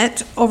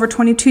met over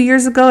 22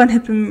 years ago and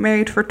had been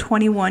married for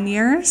 21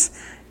 years.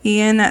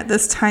 Ian at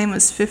this time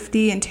was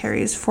 50 and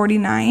Terry is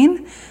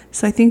 49.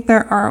 So I think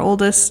they're our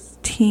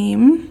oldest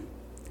team.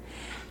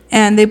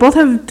 And they both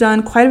have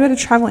done quite a bit of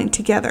traveling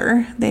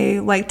together. They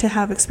like to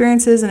have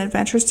experiences and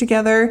adventures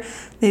together.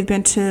 They've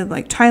been to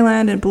like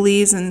Thailand and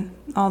Belize and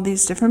all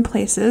these different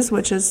places,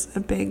 which is a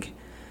big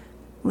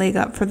leg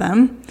up for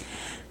them.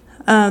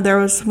 There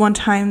was one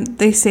time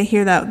they say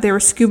here that they were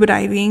scuba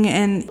diving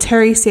and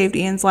Terry saved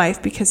Ian's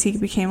life because he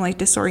became like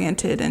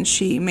disoriented, and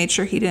she made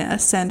sure he didn't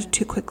ascend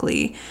too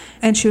quickly.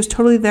 And she was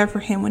totally there for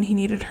him when he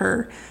needed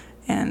her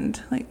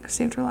and like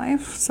saved her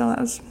life. So that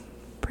was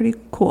pretty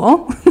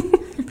cool.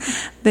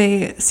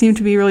 They seem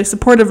to be really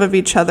supportive of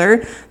each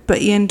other,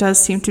 but Ian does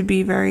seem to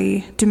be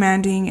very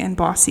demanding and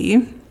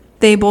bossy.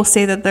 They both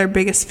say that their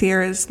biggest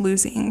fear is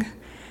losing.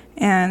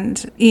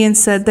 And Ian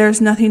said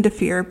there's nothing to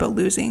fear but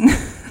losing.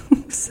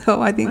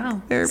 So I think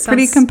they're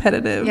pretty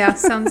competitive. Yeah,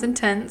 sounds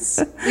intense.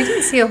 We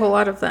didn't see a whole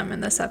lot of them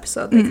in this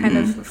episode. They kind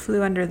of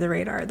flew under the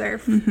radar there.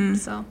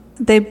 So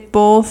they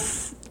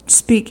both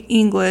speak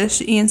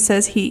English. Ian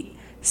says he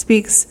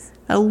speaks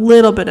a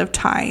little bit of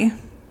Thai.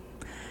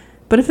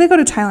 But if they go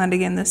to Thailand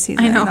again this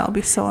season, that'll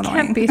be so annoying.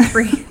 Can't be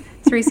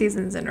three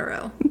seasons in a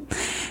row.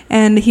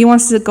 And he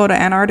wants to go to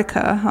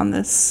Antarctica on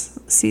this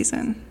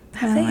season.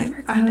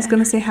 I was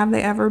going to say, have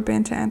they ever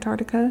been to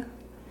Antarctica?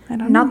 I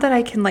don't know. Not that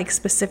I can like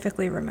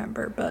specifically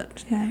remember,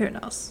 but who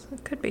knows?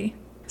 It could be.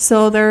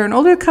 So they're an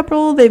older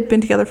couple. They've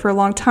been together for a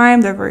long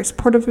time. They're very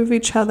supportive of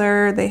each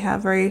other. They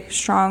have very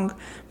strong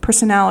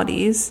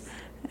personalities.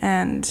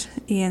 And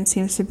Ian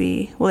seems to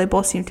be, they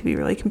both seem to be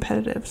really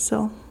competitive.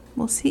 So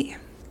we'll see.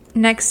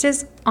 Next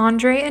is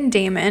Andre and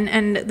Damon,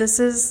 and this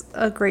is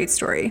a great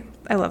story.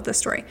 I love this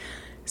story.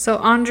 So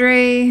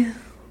Andre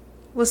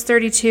was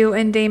 32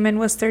 and Damon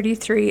was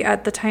 33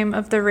 at the time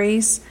of the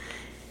race.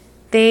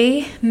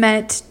 They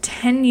met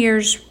 10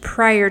 years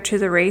prior to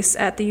the race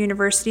at the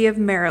University of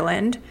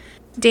Maryland.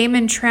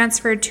 Damon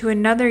transferred to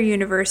another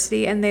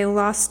university and they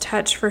lost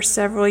touch for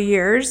several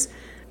years,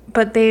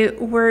 but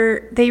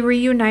they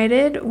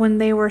reunited when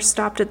they were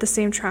stopped at the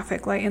same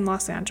traffic light in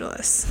Los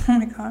Angeles. Oh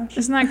my gosh.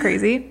 Isn't that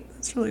crazy?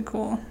 That's really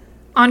cool.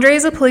 Andre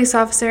is a police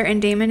officer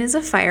and Damon is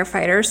a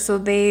firefighter, so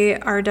they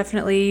are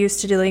definitely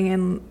used to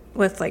dealing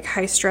with like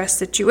high stress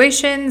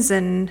situations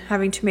and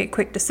having to make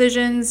quick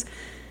decisions.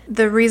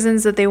 The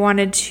reasons that they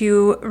wanted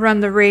to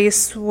run the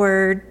race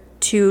were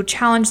to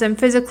challenge them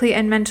physically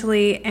and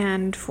mentally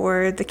and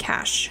for the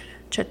cash.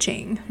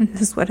 Cha-ching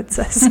is what it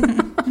says.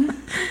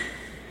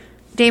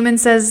 Damon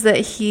says that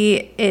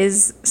he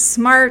is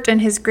smart and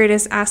his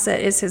greatest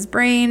asset is his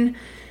brain.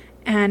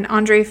 And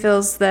Andre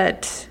feels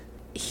that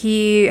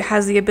he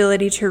has the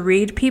ability to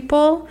read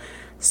people.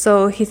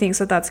 So he thinks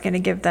that that's going to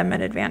give them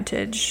an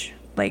advantage,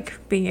 like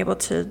being able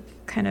to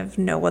kind of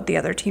know what the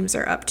other teams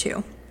are up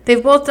to.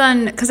 They've both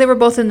done, because they were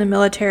both in the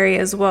military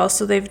as well,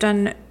 so they've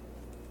done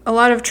a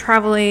lot of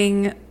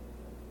traveling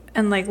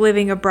and like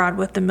living abroad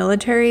with the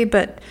military,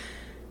 but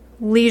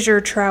leisure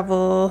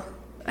travel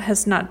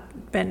has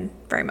not been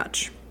very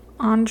much.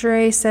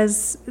 Andre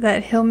says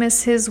that he'll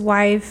miss his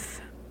wife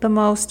the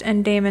most,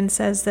 and Damon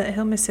says that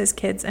he'll miss his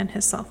kids and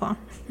his cell phone.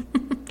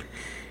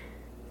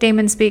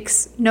 Damon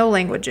speaks no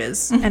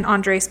languages, and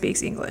Andre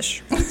speaks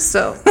English.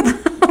 So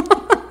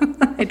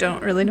I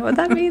don't really know what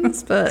that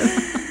means, but...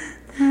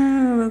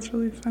 Oh, that's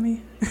really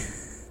funny.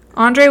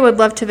 Andre would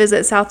love to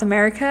visit South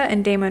America,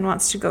 and Damon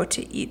wants to go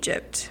to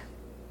Egypt.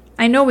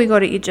 I know we go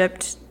to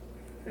Egypt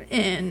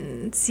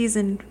in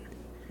season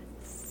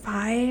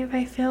 5,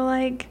 I feel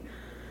like.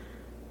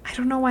 I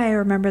don't know why I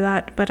remember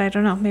that, but I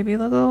don't know. Maybe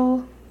they'll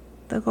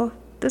go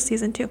this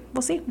season too.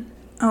 We'll see.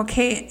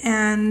 Okay,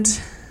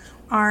 and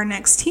our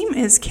next team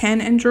is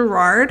Ken and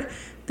Gerard.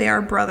 They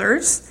are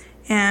brothers,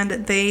 and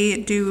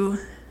they do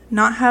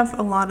not have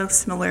a lot of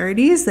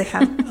similarities. They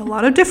have a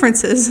lot of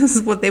differences,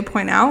 is what they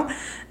point out.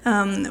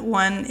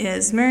 One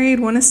is married,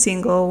 one is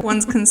single,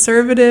 one's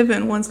conservative,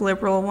 and one's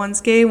liberal,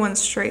 one's gay, one's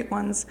straight,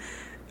 one's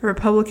a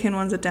Republican,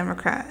 one's a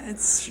Democrat.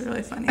 It's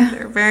really funny.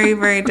 They're very,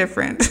 very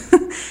different.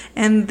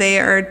 And they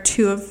are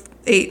 2 of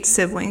 8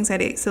 siblings. I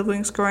had 8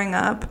 siblings growing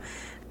up.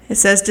 It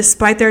says,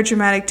 despite their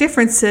dramatic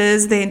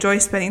differences, they enjoy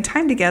spending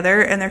time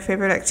together, and their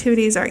favorite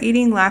activities are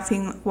eating,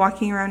 laughing,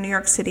 walking around New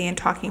York City, and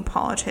talking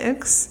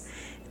politics.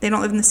 They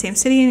don't live in the same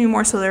city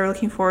anymore, so they're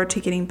looking forward to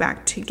getting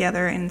back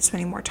together and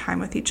spending more time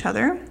with each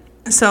other.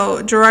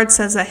 So Gerard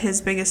says that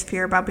his biggest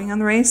fear about being on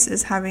the race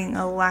is having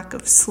a lack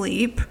of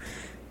sleep,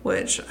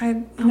 which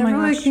I never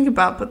really think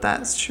about, but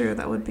that's true.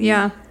 That would be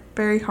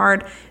very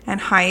hard.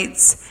 And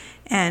heights.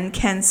 And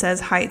Ken says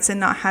heights and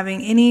not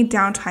having any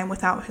downtime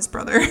without his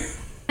brother.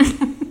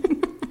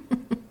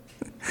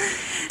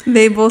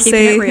 They both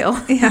say... Keeping it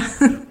real.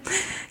 Yeah.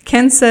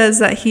 Ken says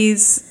that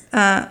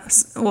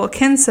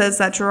Ken says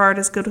that Gerard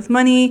is good with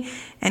money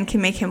and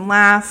can make him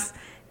laugh,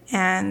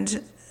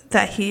 and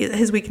that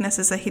his weakness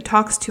is that he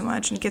talks too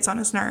much and gets on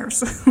his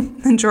nerves.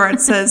 And Gerard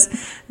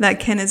says that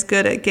Ken is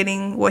good at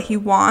getting what he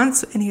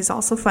wants, and he's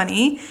also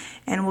funny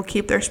and will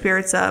keep their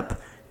spirits up,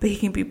 but he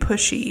can be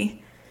pushy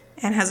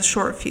and has a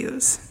short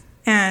fuse.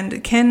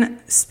 And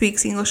Ken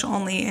speaks English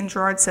only, and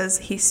Gerard says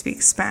he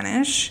speaks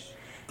Spanish.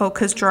 Oh,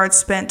 because Gerard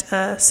spent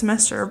a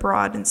semester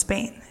abroad in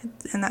Spain,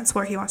 and that's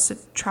where he wants to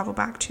travel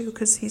back to,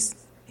 because he's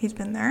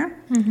been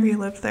there, or he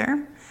lived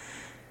there.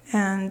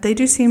 And they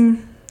do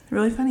seem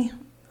really funny.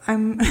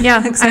 I'm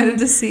excited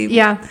to see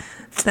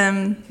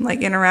them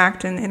like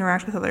interact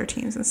with other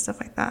teams and stuff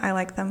like that. I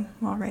like them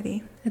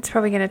already. It's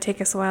probably going to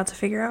take us a while to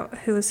figure out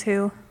who is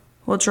who.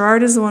 Well,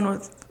 Gerard is the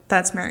one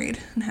that's married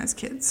and has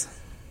kids.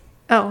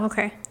 Oh,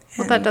 okay.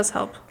 Well, that does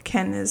help.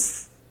 Ken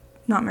is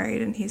not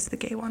married, and he's the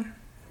gay one.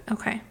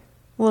 Okay.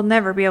 We'll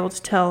never be able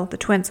to tell the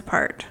twins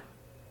apart.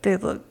 They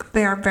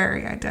are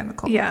very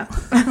identical. Yeah.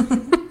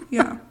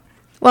 Yeah.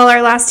 Well,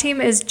 our last team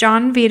is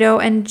John Vito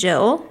and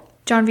Jill.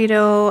 John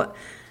Vito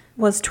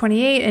was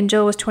 28 and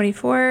Jill was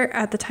 24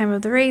 at the time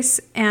of the race,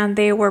 and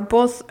they were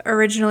both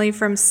originally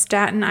from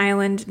Staten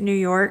Island, New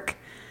York.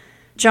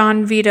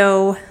 John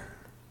Vito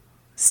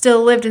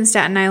still lived in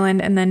Staten Island,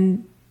 and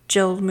then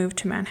Jill moved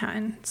to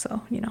Manhattan,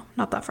 so,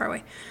 not that far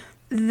away.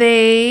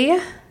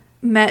 They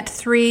met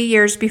 3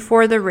 years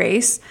before the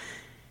race.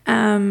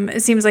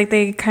 It seems like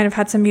they kind of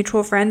had some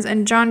mutual friends,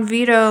 and John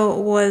Vito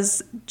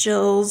was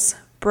Jill's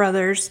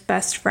brother's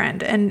best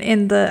friend. And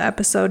in the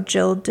episode,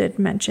 Jill did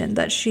mention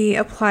that she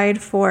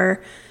applied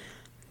for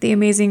The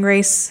Amazing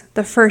Race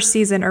the first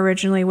season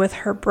originally with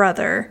her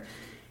brother,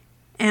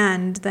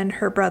 and then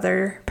her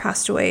brother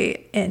passed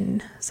away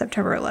in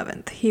September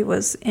 11th. He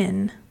was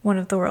in one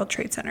of the World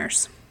Trade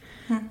Centers,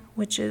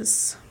 which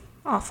is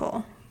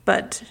awful.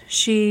 But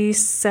she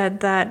said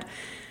that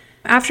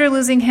after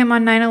losing him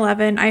on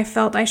 9/11, I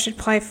felt I should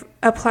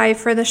apply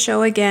for the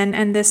show again,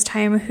 and this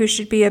time who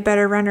should be a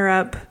better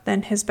runner-up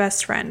than his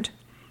best friend.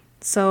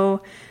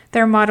 So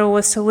Their motto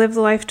was to live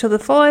life to the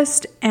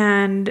fullest,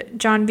 and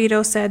John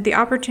Vito said, the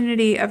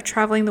opportunity of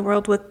traveling the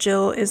world with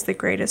Jill is the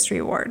greatest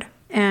reward.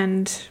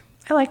 And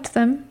I liked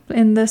them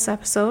in this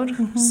episode.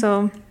 Mm-hmm.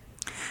 So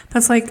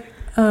that's like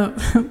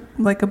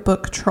a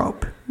book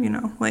trope, you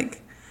know,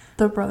 like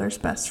the brother's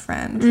best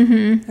friend.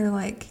 Mm-hmm. They're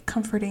like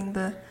comforting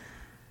the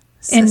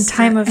sister. In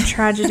time of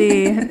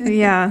tragedy.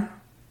 Yeah.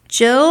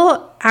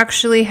 Jill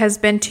actually has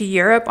been to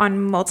Europe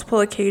on multiple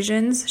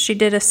occasions. She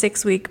did a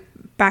 6-week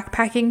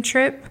backpacking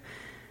trip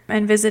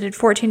and visited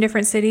 14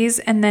 different cities,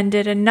 and then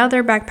did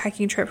another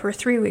backpacking trip for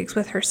 3 weeks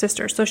with her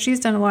sister. So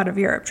she's done a lot of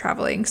Europe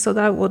traveling. So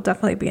that will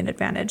definitely be an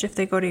advantage if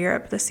they go to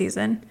Europe this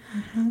season,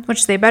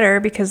 which they better,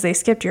 because they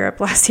skipped Europe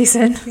last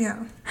season.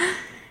 Yeah.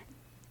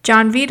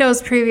 John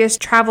Vito's previous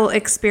travel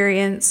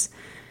experience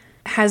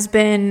has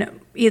been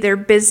either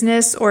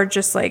business or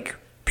just like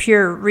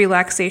pure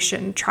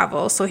relaxation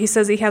travel. So he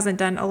says he hasn't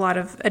done a lot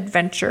of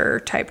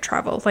adventure type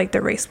travel like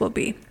the race will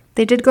be.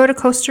 They did go to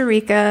Costa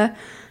Rica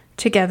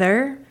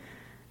together.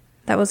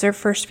 That was their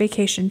first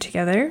vacation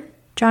together.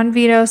 John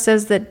Vito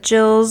says that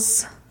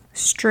Jill's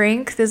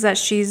strength is that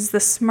she's the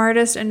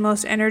smartest and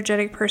most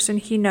energetic person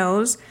he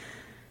knows,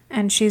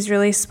 and she's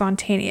really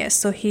spontaneous.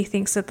 So he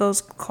thinks that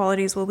those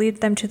qualities will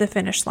lead them to the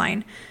finish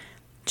line.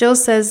 Jill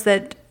says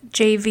that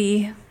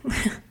JV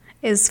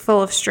is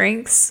full of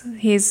strengths.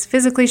 He's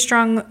physically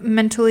strong,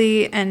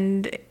 mentally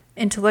and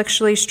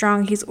intellectually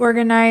strong. He's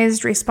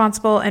organized,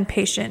 responsible, and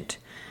patient.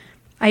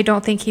 I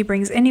don't think he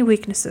brings any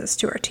weaknesses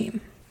to our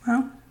team.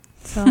 Well,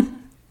 so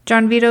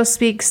John Vito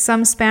speaks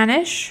some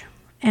Spanish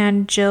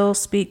and Jill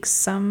speaks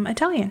some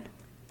Italian.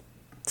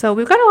 So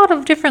we've got a lot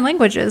of different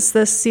languages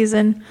this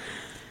season.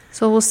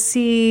 So we'll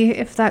see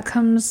if that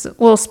comes.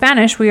 Well,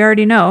 Spanish, we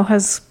already know,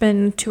 has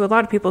been to a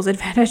lot of people's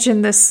advantage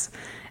in this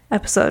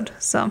episode.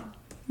 So,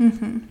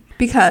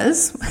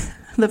 because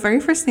the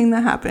very first thing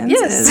that happens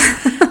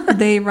is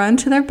they run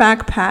to their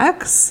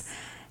backpacks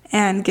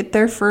and get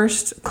their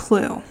first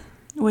clue,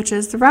 which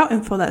is the route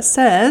info that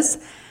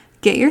says,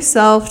 get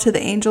yourself to the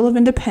Angel of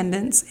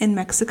Independence in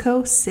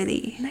Mexico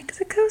City.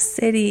 Mexico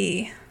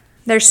City.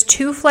 There's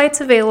 2 flights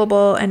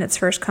available, and it's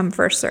first come,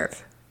 first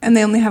serve. And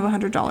they only have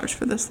 $100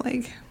 for this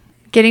leg.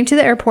 Getting to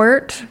the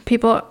airport,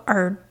 people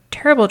are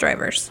terrible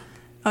drivers.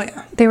 Oh,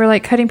 yeah. They were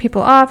like cutting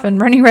people off and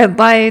running red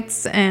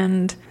lights,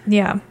 and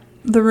yeah.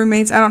 The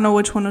roommates, I don't know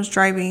which one was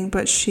driving,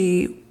 but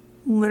she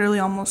literally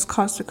almost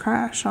caused a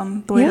crash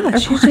on the way to the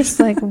airport. Yeah, she just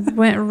like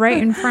went right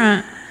in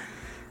front.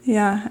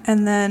 Yeah,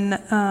 and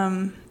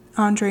then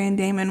Andre and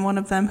Damon, one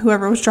of them,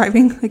 whoever was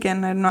driving,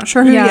 again, I'm not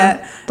sure who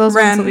yet. Those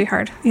ones will be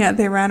hard. Yeah,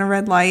 they ran a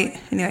red light.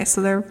 Anyway,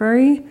 so they're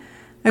very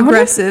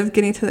aggressive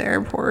getting to the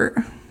airport.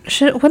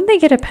 Wouldn't they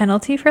get a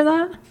penalty for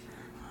that?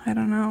 I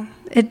don't know.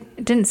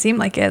 It didn't seem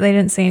like it. They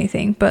didn't say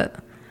anything, but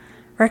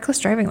reckless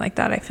driving like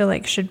that, I feel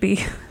like, should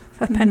be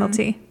a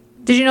penalty.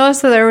 Did you notice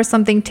that there was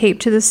something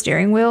taped to the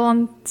steering wheel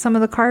on some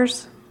of the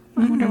cars?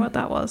 I wonder what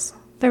that was.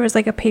 There was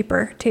like a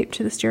paper taped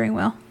to the steering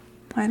wheel.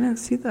 I didn't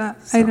see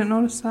that. So. I didn't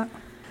notice that.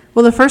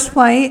 Well, the first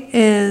flight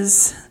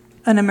is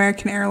an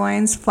American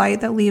Airlines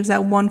flight that leaves at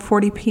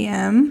 1:40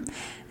 p.m.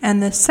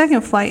 And the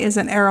second flight is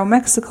an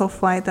Aeromexico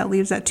flight that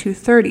leaves at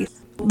 2:30.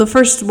 The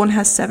first one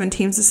has 7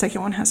 teams. The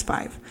second one has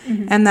 5.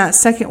 And that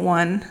second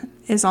one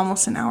is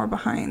almost an hour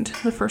behind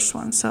the first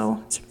one.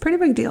 So it's a pretty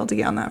big deal to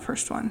get on that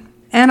first one.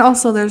 And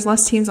also there's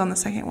less teams on the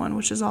second one,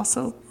 which is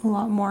also a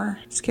lot more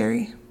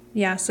scary.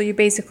 Yeah, so you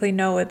basically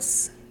know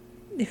it's,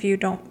 if you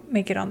don't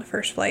make it on the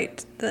first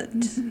flight, that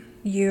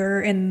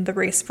you're in the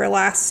race for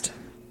last.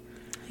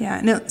 Yeah,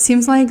 and it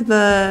seems like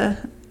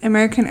the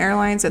American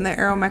Airlines and the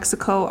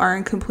Aeromexico are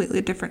in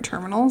completely different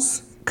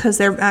terminals, because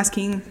they're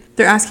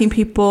asking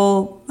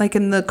people like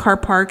in the car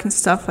park and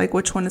stuff, like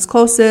which one is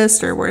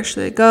closest or where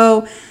should they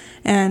go.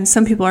 And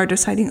some people are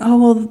deciding, oh,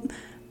 well,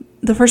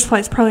 the first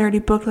flight's probably already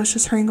booked. Let's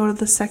just hurry and go to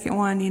the second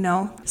one, you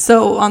know.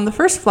 So on the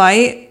first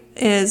flight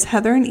is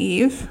Heather and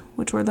Eve,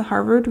 which were the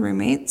Harvard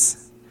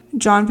roommates,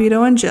 John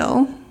Vito and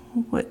Jill,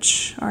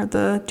 which are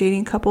the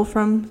dating couple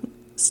from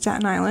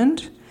Staten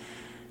Island,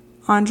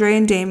 Andre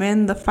and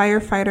Damon, the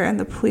firefighter and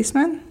the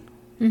policeman.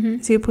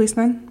 Is he a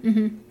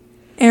policeman?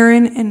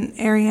 Aaron and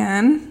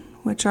Ariane,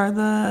 which are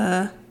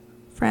the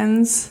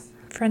friends.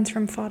 Friends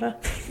from Fada.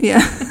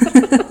 Yeah.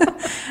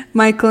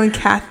 Michael and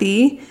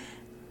Kathy.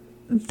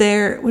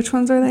 Which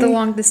ones are they? The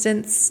long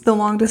distance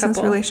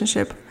couple.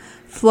 Relationship.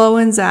 Flo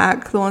and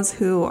Zach, the ones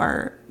who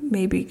are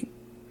maybe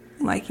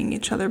liking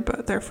each other,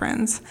 but they're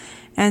friends.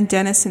 And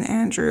Dennis and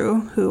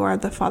Andrew, who are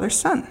the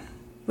father-son.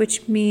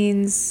 Which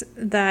means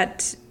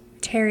that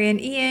Terry and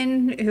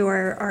Ian, who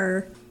are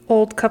our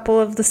old couple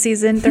of the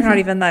season, they're not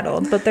even that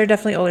old, but they're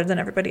definitely older than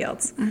everybody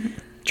else.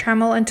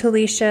 Trammell and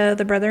Talisha,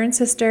 the brother and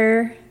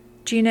sister.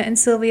 Gina and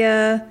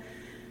Sylvia,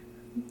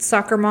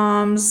 soccer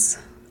moms.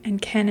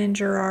 And Ken and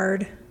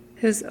Gerard,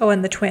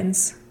 and the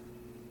twins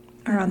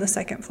are on the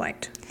second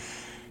flight.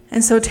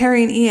 And so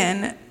Terry and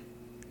Ian,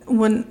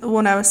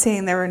 when I was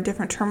saying they were in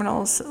different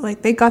terminals,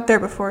 like they got there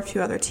before a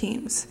few other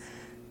teams.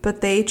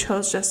 but they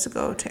chose just to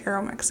go to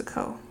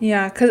Aeromexico.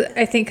 Yeah,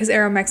 because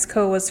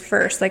Aeromexico was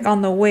first. Like,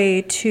 on the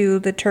way to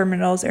the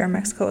terminals,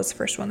 Aeromexico was the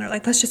first one. They're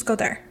like, let's just go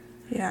there.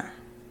 Yeah.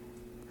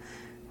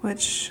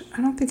 Which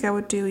I don't think I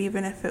would do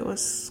even if it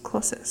was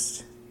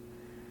closest.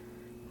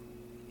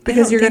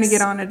 Because you're going to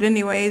get on it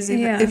anyways,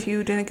 even if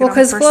you didn't get on the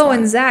first one. Well, because Flo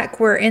and Zach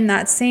were in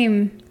that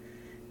same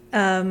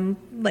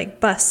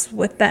bus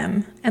with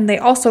them, and they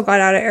also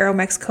got out of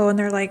Aeromexico, and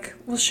they're like,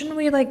 well, shouldn't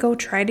we go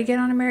try to get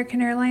on American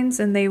Airlines?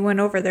 And they went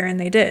over there and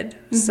they did.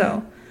 Mm-hmm.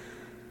 So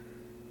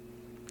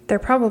there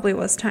probably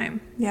was time.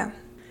 Yeah.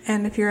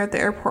 And if you're at the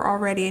airport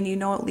already and you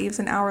know it leaves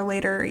an hour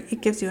later,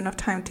 it gives you enough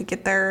time to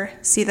get there,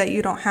 see that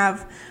you don't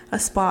have a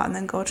spot, and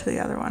then go to the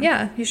other one.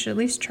 Yeah, you should at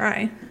least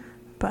try.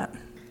 But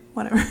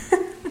whatever.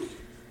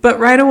 But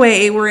right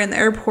away, we're in the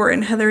airport,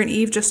 and Heather and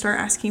Eve just start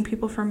asking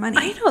people for money.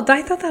 I know.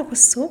 I thought that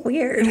was so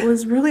weird. It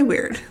was really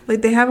weird.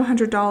 They have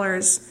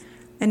 $100,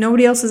 and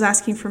nobody else is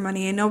asking for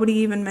money, and nobody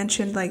even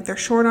mentioned, they're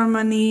short on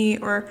money,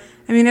 or,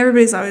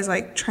 everybody's always,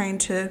 trying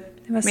to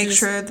make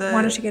sure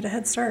wanted to get a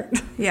head start.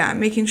 Yeah,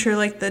 making sure,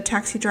 the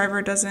taxi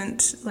driver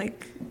doesn't,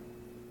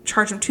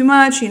 charge them too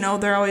much.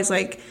 They're always,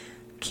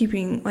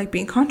 keeping,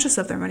 being conscious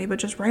of their money, but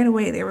just right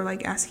away, they were,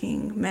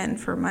 asking men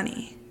for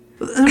money.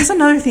 There was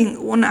another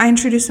thing. When I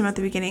introduced them at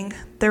the beginning,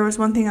 there was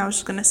one thing I was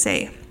just going to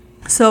say.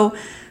 So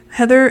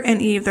Heather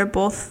and Eve, they're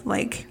both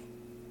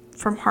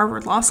from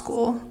Harvard Law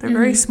School. They're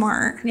very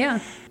smart. Yeah.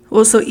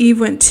 Well, so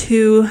Eve went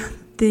to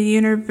the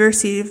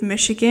University of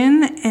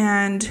Michigan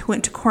and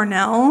went to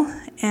Cornell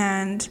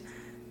and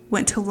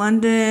went to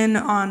London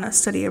on a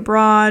study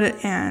abroad,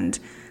 and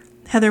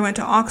Heather went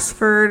to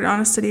Oxford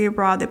on a study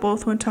abroad. They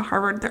both went to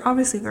Harvard. They're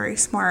obviously very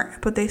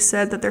smart, but they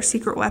said that their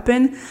secret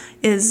weapon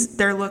is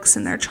their looks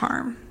and their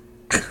charm.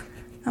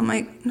 I'm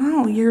like,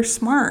 no, you're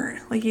smart.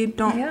 You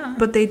don't. Yeah.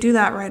 But they do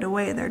that right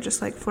away. They're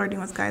just flirting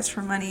with guys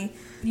for money.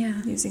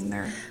 Yeah. Using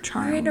their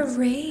charm. We're in a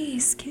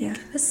race. Can you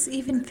give us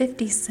even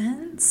 50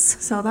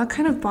 cents? So that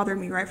kind of bothered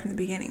me right from the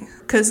beginning.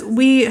 Because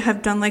we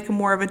have done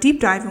more of a deep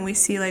dive, and we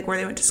see where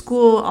they went to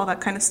school, all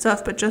that kind of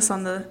stuff. But just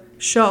on the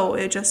show,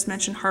 it just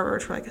mentioned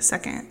Harvard for a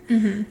second.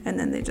 Mm-hmm. And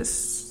then they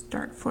just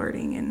start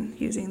flirting and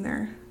using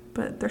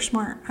but they're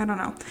smart. I don't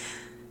know.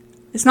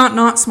 It's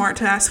not smart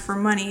to ask for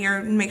money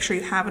or make sure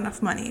you have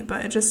enough money,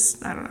 but I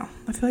don't know.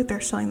 I feel like they're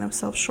selling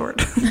themselves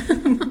short.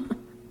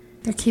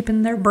 They're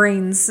keeping their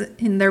brains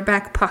in their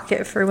back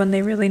pocket for when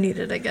they really need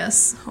it, I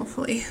guess.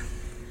 Hopefully.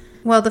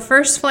 Well, the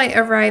first flight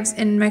arrives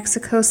in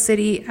Mexico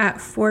City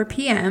at 4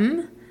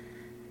 p.m.,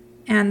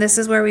 and this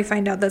is where we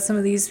find out that some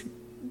of these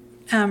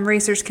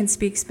racers can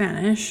speak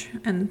Spanish,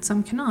 and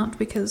some cannot,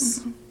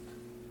 because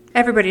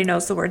everybody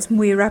knows the words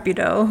muy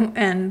rápido,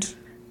 and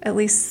at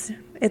least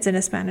it's in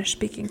a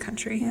Spanish-speaking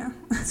country. Yeah.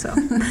 So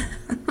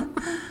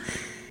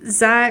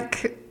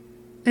Zach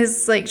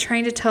is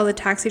trying to tell the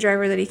taxi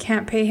driver that he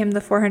can't pay him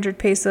the 400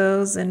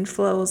 pesos, and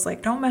Flo's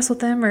don't mess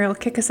with him or he'll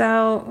kick us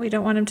out. We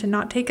don't want him to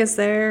not take us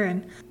there.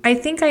 And I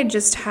think I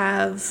just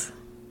have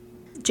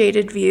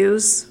jaded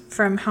views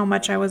from how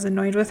much I was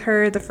annoyed with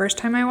her the first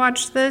time I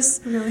watched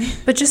this. Really?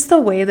 But just the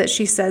way that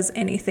she says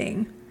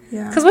anything.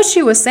 Yeah. Because what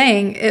she was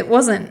saying, it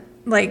wasn't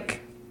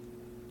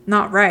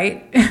not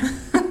right.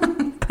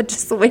 But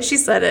just the way she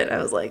said it,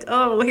 I was like,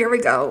 oh, here we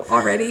go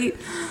already.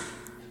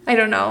 I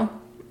don't know.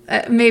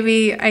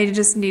 Maybe I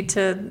just need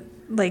to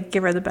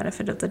give her the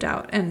benefit of the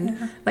doubt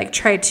and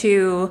try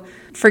to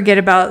forget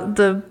about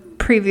the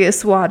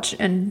previous watch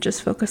and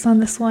just focus on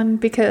this one,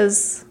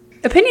 because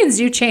opinions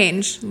do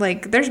change.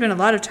 There's been a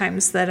lot of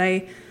times that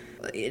I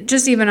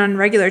just, even on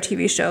regular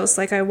TV shows,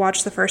 I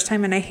watch the first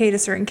time and I hate a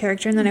certain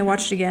character, and then I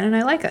watch it again and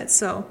I like it.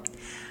 So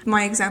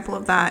my example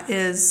of that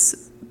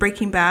is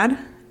Breaking Bad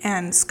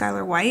and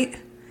Skylar White.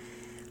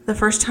 The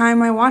first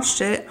time I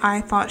watched it, I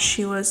thought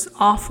she was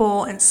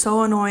awful and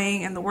so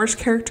annoying and the worst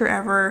character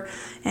ever,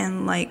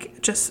 and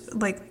just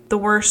the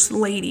worst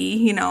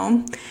lady,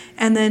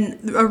 And then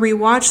a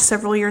rewatch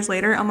several years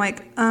later, I'm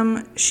like,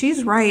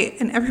 she's right,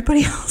 and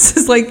everybody else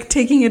is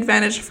taking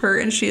advantage of her,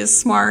 and she is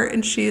smart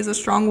and she is a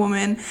strong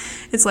woman.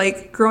 It's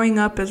growing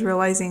up is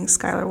realizing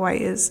Skylar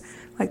White is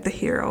the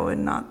hero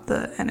and not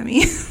the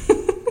enemy.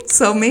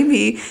 So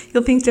maybe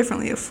you'll think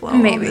differently of Flo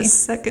the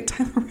second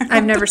time around.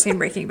 I've never seen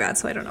Breaking Bad,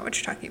 so I don't know what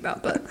you're talking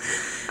about, but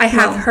I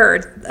have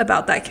heard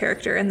about that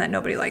character and that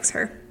nobody likes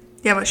her.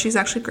 Yeah, but she's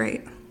actually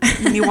great.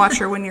 And you watch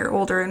her when you're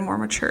older and more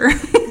mature.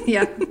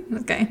 Yeah,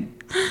 okay.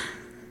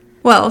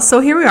 Well, so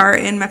here we are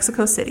in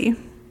Mexico City.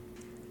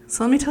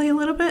 So let me tell you a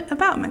little bit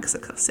about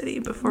Mexico City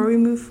before we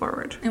move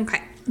forward.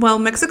 Okay. Well,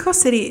 Mexico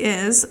City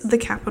is the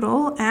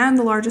capital and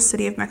the largest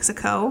city of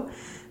Mexico.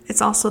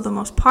 It's also the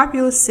most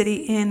populous city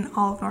in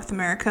all of North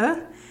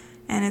America,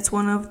 and it's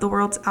one of the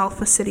world's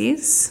alpha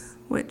cities,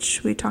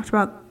 which we talked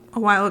about a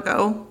while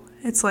ago.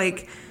 It's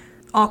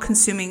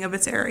all-consuming of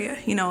its area,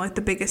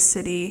 the biggest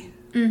city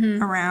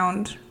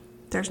around.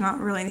 There's not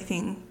really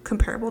anything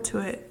comparable to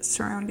it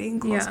surrounding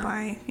close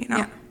by,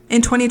 Yeah.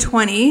 In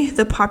 2020,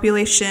 the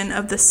population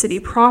of the city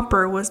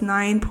proper was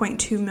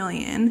 9.2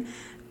 million,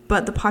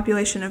 but the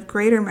population of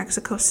Greater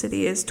Mexico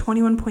City is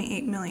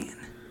 21.8 million.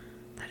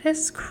 That That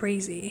is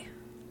crazy.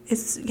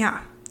 It's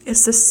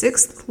the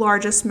sixth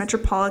largest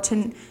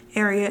metropolitan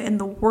area in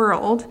the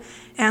world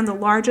and the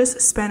largest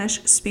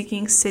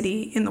Spanish-speaking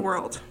city in the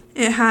world.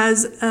 It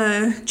has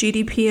a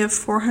GDP of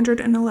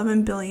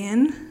 $411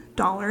 billion,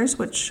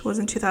 which was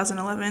in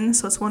 2011,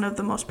 so it's one of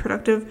the most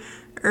productive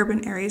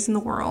urban areas in the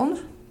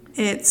world.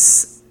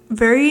 It's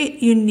very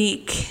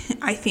unique,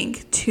 I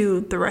think,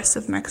 to the rest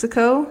of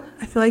Mexico.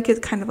 I feel like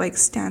it kind of like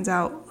stands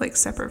out like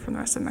separate from the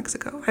rest of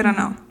Mexico. I don't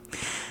know.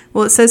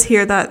 Well, it says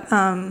here that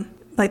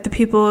like the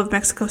people of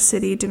Mexico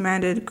City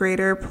demanded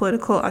greater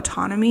political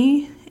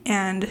autonomy,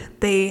 and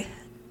they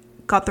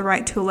got the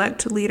right to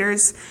elect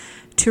leaders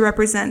to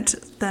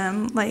represent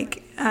them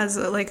like as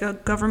a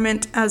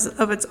government as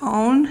of its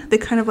own. They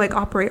kind of like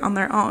operate on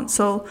their own.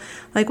 So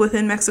like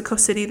within Mexico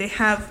City, they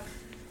have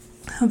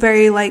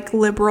very like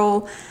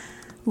liberal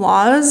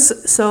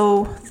laws.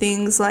 So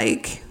things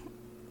like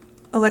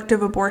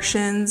elective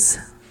abortions,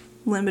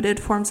 limited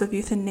forms of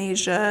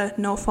euthanasia,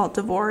 no-fault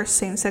divorce,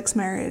 same-sex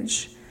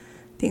marriage,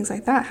 things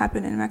like that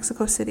happen in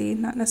Mexico City,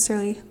 not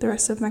necessarily the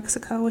rest of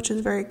Mexico, which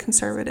is very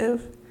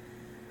conservative.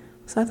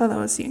 So I thought that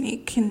was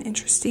unique and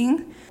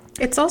interesting.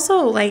 It's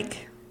also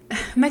like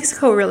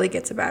Mexico really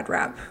gets a bad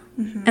rap.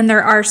 And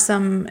there are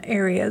some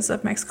areas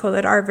of Mexico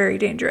that are very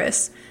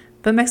dangerous.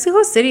 But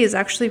Mexico City is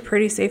actually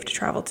pretty safe to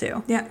travel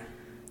to. Yeah.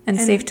 And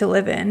safe to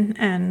live in.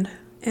 And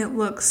it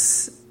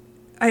looks...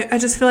 I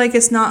just feel like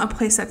it's not a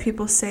place that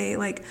people say,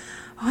 like,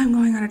 oh, I'm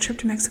going on a trip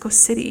to Mexico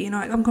City. You know,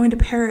 I'm going to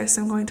Paris.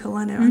 I'm going to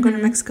London. I'm going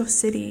to Mexico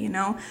City, you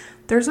know.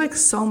 There's, like,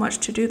 so much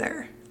to do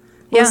there.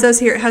 Well, it says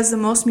here it has the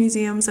most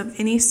museums of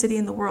any city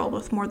in the world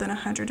with more than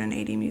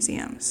 180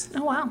 museums.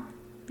 Oh, wow.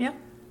 Yeah.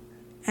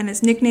 And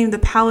it's nicknamed the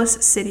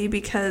Palace City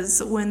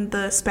because when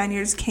the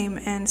Spaniards came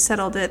and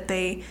settled it,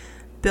 they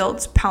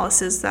built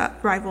palaces that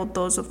rivaled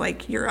those of,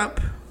 like, Europe,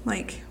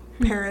 like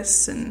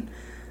Paris and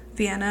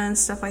Vienna and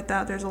stuff like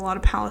that. There's a lot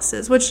of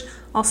palaces, which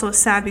also is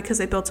sad because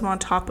they built them on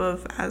top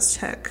of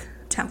Aztec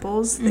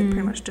temples. They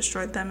pretty much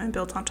destroyed them and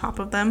built on top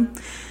of them.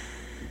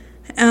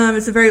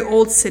 It's a very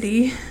old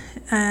city,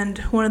 and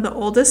one of the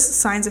oldest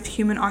signs of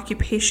human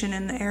occupation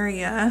in the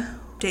area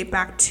date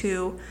back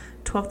to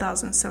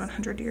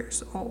 12,700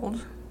 years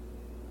old.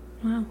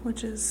 Wow.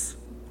 Which is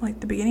like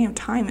the beginning of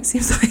time, it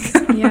seems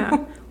like.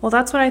 Yeah. Well,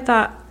 that's what I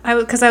thought.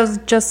 Because I was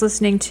just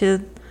listening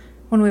to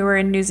when we were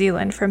in New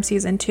Zealand from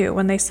season 2,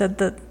 when they said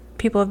that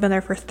people have been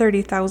there for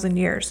 30,000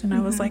 years. And I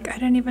was like, I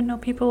didn't even know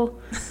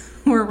people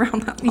were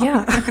around that long.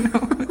 Yeah. I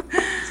know.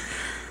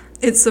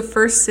 It's the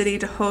first city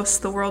to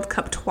host the World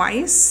Cup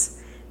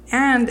twice,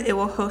 and it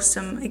will host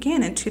them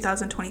again in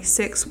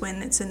 2026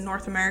 when it's in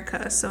North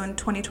America. So in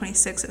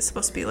 2026, it's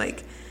supposed to be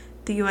like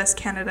the U.S.,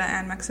 Canada,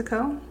 and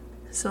Mexico.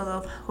 So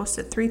they'll host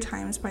it 3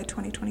 times by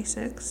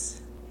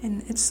 2026.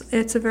 And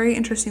it's a very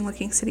interesting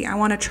looking city. I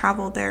want to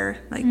travel there,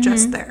 like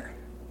just there.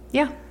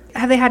 Yeah.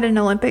 Have they had an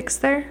Olympics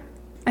there?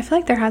 I feel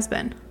like there has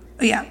been.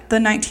 Yeah, the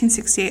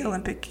 1968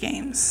 Olympic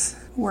Games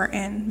were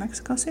in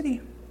Mexico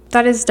City.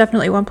 That is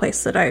definitely one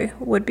place that I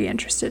would be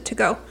interested to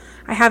go.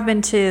 I have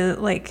been to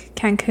like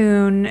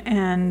Cancun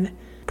and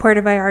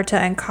Puerto Vallarta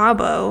and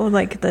Cabo,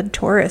 like the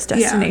tourist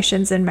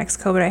destinations in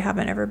Mexico, but I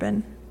haven't ever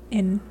been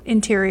in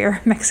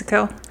interior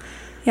Mexico.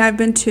 Yeah, I've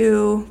been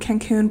to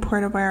Cancun,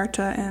 Puerto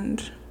Vallarta,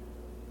 and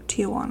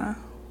Tijuana.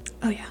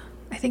 Oh, yeah.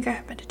 I think I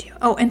have been to Tijuana.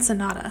 Oh,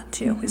 Ensenada,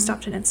 too. We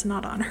stopped in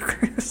Ensenada on our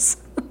cruise.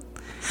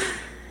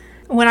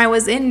 When I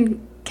was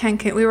in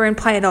Cancun, we were in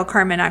Playa del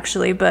Carmen,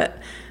 actually, but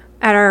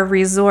at our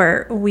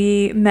resort,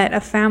 we met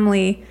a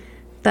family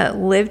that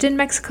lived in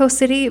Mexico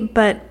City,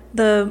 but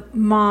the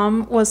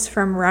mom was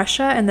from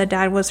Russia and the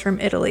dad was from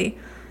Italy.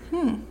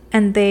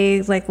 And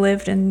they, like,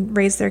 lived and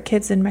raised their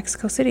kids in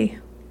Mexico City.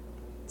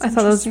 I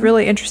thought that was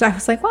really interesting. I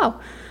was like, wow,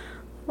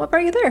 what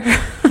brought you there?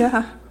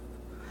 Yeah.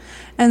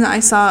 And I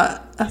saw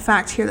a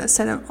fact here that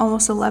said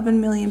almost 11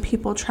 million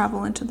people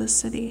travel into the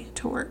city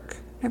to work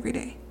every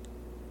day.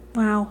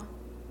 Wow.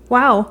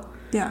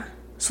 Yeah.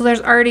 So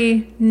there's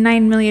already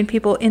 9 million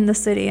people in the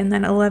city, and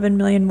then 11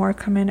 million more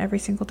come in every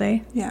single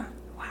day? Yeah.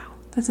 Wow.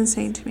 That's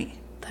insane to me.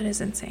 That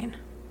is insane.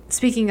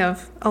 Speaking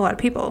of a lot of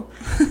people,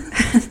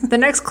 the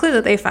next clue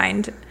that they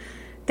find,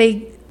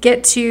 they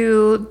get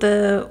to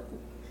the,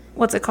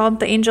 what's it called?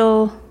 The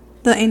Angel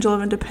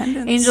of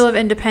Independence. Angel of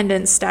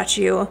Independence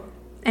statue.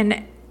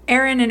 And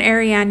Aaron and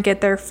Ariane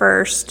get there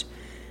first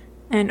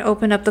and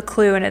open up the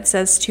clue, and it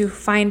says to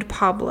find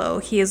Pablo.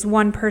 He is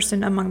one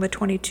person among the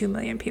 22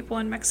 million people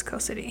in Mexico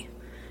City.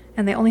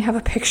 And they only have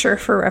a picture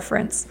for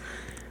reference,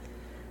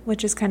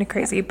 which is kind of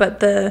crazy. But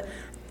the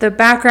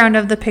background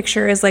of the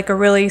picture is like a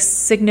really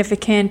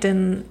significant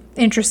and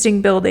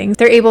interesting building.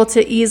 They're able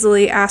to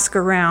easily ask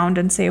around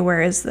and say,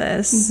 where is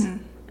this?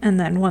 And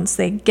then once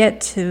they get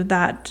to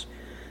that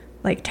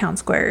like town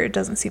square, it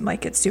doesn't seem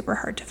like it's super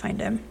hard to find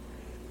him.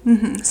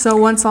 So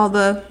once all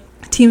the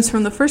teams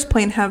from the first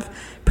plane have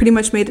pretty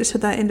much made it to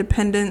that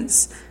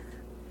Independence,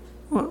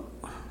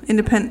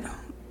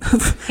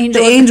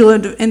 Angel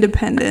of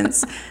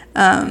Independence,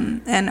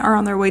 and are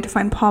on their way to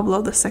find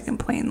Pablo, the second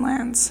plane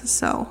lands.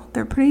 So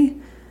they're pretty,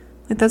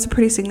 like, that's a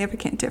pretty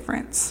significant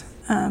difference.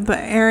 But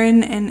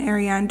Aaron and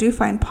Ariane do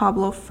find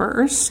Pablo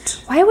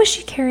first. Why was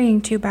she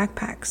carrying 2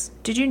 backpacks?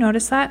 Did you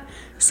notice that?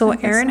 So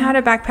Aaron had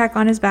a backpack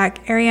on his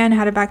back, Ariane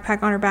had a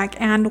backpack on her back,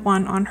 and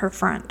one on her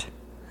front.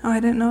 Oh, I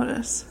didn't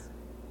notice.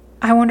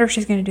 I wonder if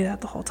she's going to do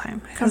that the whole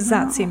time, because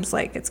that seems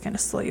like it's going to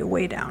slow you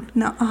way down.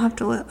 No, I'll have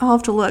to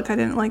look. I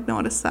didn't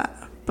notice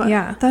that. But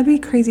yeah, that'd be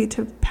crazy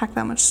to pack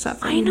that much stuff.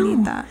 I know.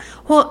 Need that.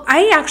 Well,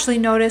 I actually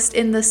noticed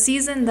in the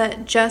season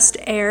that just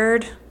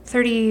aired,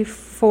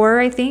 34,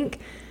 I think,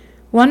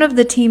 one of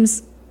the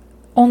teams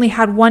only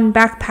had one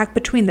backpack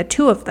between the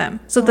 2 of them,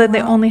 so that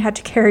they only had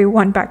to carry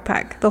one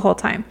backpack the whole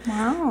time.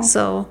 Wow.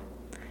 So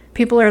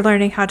people are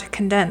learning how to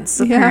condense,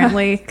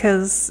 apparently,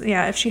 because,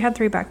 if she had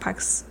 3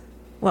 backpacks,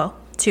 well,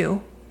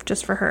 2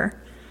 just for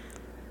her,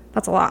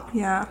 that's a lot.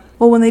 Yeah.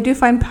 Well, when they do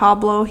find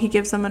Pablo, he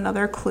gives them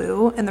another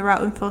clue, and the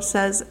route info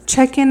says,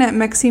 check in at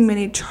Mexi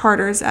Mini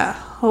Charters at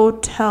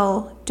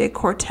Hotel de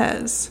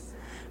Cortez,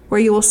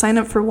 where you will sign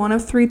up for one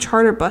of 3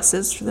 charter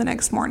buses for the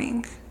next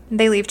morning.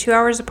 They leave 2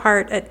 hours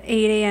apart at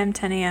 8 a.m.,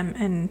 10 a.m.,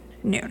 and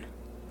noon.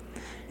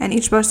 And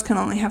each bus can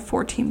only have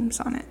 4 teams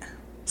on it.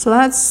 So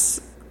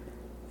that's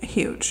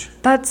huge.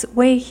 That's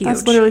way huge.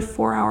 That's literally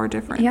 4-hour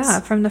difference. Yeah,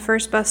 from the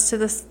first bus to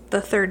the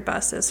third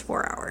bus is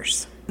 4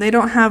 hours. They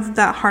don't have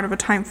that hard of a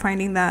time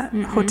finding that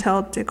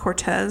Hotel de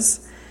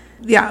Cortez.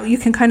 Yeah, you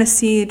can kind of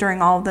see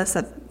during all of this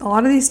that a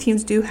lot of these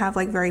teams do have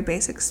like very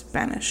basic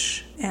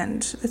Spanish,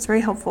 and it's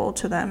very helpful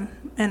to them.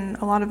 And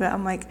a lot of it,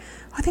 I'm like,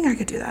 I think I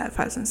could do that if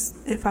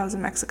I was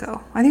in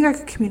Mexico. I think I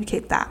could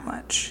communicate that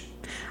much.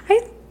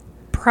 I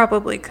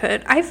probably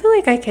could. I feel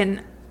like I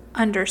can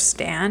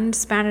understand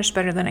Spanish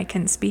better than I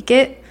can speak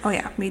it. Oh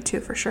yeah, me too,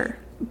 for sure.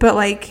 But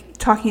like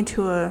talking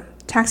to a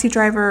taxi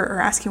driver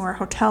or asking where a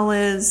hotel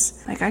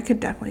is, like I could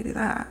definitely do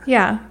that.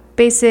 Yeah,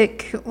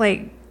 basic,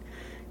 like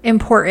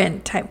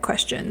important type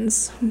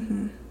questions.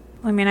 Mm-hmm.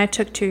 I mean, I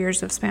took 2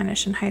 years of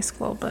Spanish in high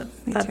school, but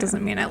that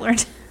doesn't mean I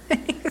learned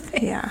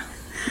anything. Yeah.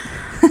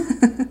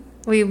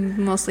 We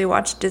mostly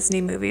watched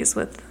Disney movies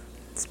with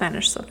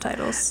Spanish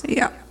subtitles.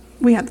 Yeah,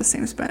 we had the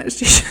same Spanish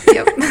teacher.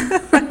 Yep.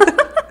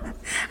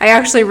 I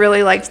actually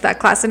really liked that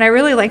class, and I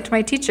really liked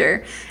my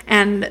teacher.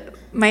 And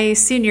my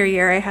senior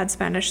year, I had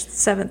Spanish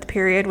 7th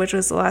period, which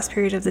was the last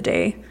period of the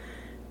day.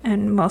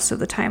 And most of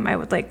the time, I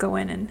would like go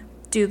in and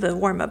do the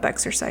warm-up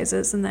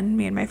exercises, and then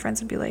me and my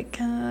friends would be like,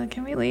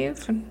 can we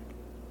leave? And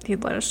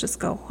he'd let us just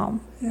go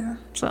home. Yeah.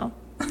 So,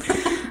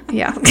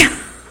 yeah.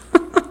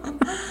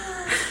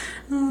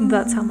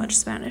 That's how much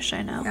Spanish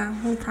I know. Yeah,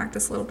 we'll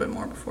practice a little bit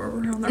more before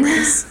we're on the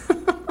race.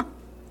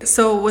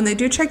 So when they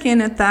do check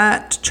in at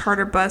that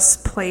charter bus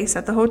place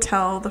at the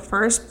hotel, the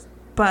first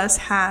bus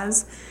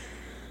has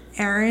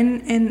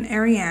Aaron and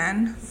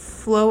Ariane,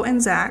 Flo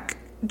and Zach,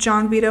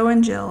 John Vito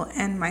and Jill,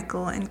 and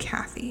Michael and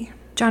Kathy.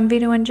 John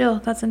Vito and Jill,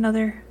 that's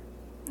another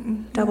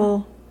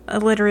double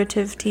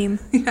alliterative team.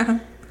 Yeah.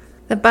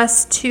 The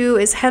bus 2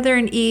 is Heather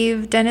and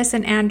Eve, Dennis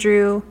and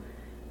Andrew,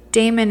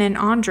 Damon and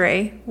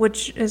Andre,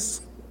 which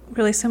is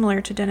really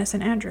similar to Dennis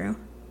and Andrew.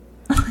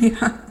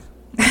 Yeah.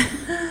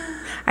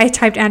 I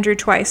typed Andrew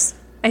twice.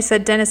 I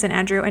said Dennis and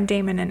Andrew and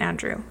Damon and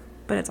Andrew,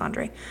 but it's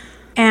Andre.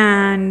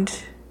 And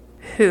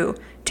who?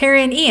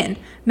 Terry and Ian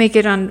make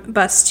it on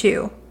bus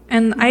 2.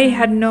 And I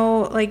had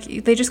no, like,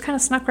 they just kind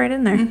of snuck right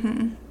in there.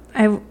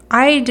 Mm-hmm.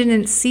 I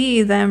didn't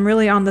see them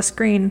really on the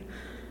screen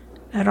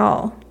at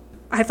all.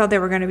 I thought they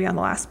were going to be on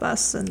the last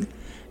bus.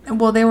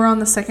 Well, they were on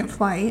the second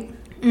flight.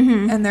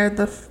 Mm-hmm. And they're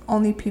the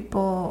only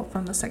people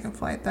from the second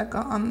flight that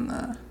got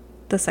on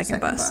the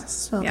second bus.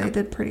 So they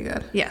did pretty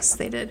good. Yes,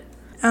 they did.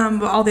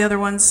 But all the other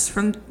ones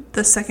from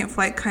the second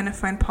flight kind of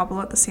find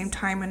Pablo at the same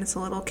time, and it's a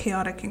little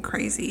chaotic and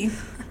crazy.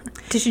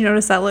 Did you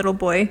notice that little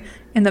boy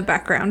in the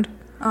background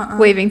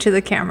waving to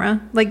the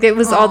camera? Like, it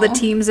was all the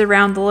teams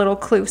around the little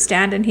clue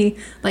stand, and he,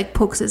 like,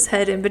 pokes his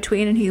head in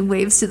between, and he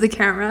waves to the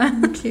camera.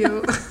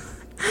 Cute.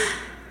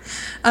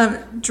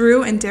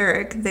 Drew and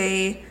Derek,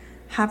 they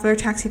have their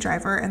taxi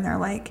driver, and they're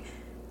like,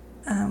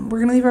 we're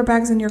going to leave our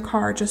bags in your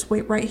car. Just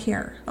wait right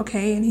here,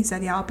 okay? And he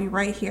said, yeah, I'll be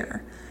right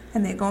here.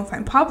 And they go and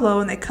find Pablo,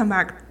 and they come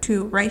back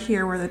to right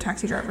here where the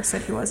taxi driver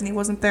said he was, and he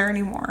wasn't there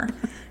anymore.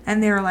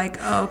 And they were like,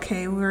 oh,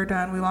 okay, we're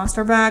done. We lost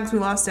our bags. We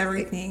lost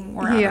everything.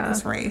 We're out of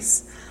this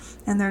race.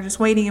 And they're just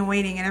waiting and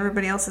waiting, and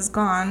everybody else is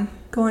gone,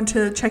 going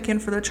to check in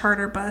for the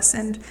charter bus.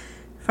 And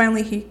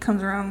finally he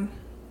comes around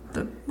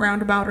the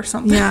roundabout or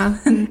something. Yeah.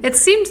 It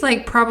seemed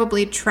like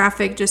probably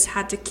traffic just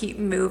had to keep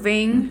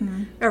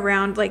moving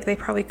around. Like, they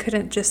probably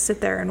couldn't just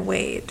sit there and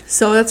wait.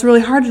 So that's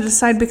really hard to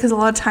decide, because a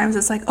lot of times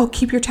it's like, oh,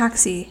 keep your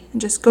taxi and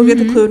just go get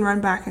the clue and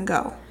run back and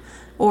go.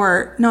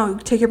 Or, no,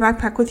 take your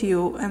backpack with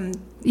you. And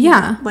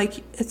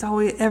like, it's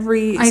always,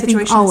 every situation is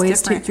different.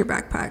 Always take your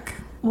backpack.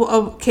 Well,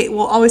 okay,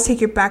 well, always take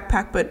your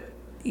backpack, but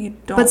you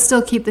don't. But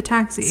still keep the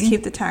taxi.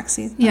 Keep the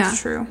taxi. That's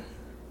true.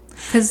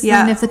 Because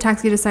then if the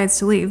taxi decides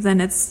to leave,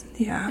 then it's,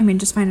 I mean,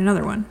 just find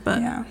another one.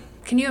 But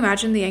can you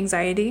imagine the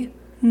anxiety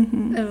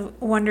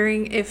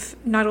wondering if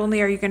not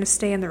only are you going to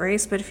stay in the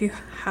race, but if you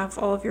have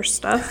all of your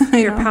stuff,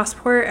 your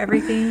passport,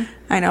 everything.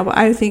 I know, but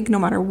I think no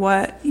matter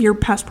what, your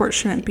passport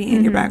shouldn't be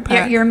in your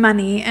backpack. Your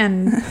money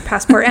and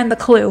passport and the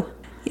clue.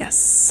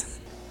 Yes.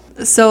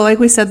 So like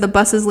we said, the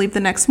buses leave the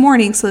next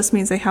morning, so this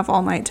means they have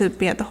all night to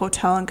be at the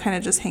hotel and kind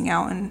of just hang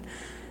out and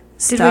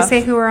stuff. Did we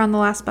say who were on the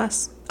last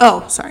bus?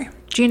 Oh, sorry.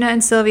 Gina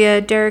and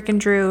Sylvia, Derek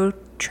and Drew,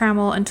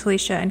 Trammell and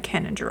Talisha, and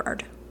Ken and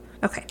Gerard.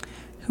 Okay.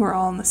 Who are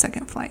all on the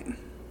second flight.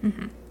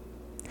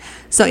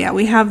 So yeah,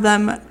 we have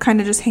them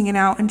kind of just hanging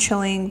out and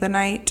chilling the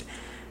night.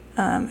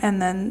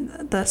 And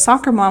then the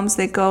soccer moms,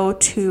 they go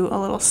to a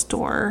little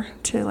store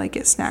to like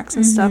get snacks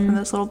and stuff. And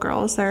this little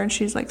girl is there and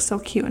she's like so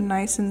cute and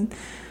nice. And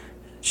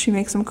she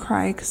makes them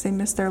cry because they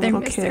miss their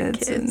little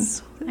kids. And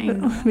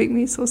it made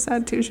me so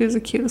sad too. She was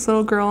the cutest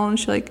little girl and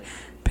she like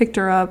picked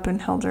her up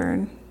and held her.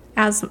 And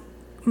as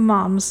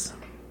moms,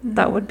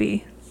 that would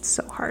be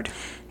so hard.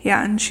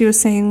 Yeah. And she was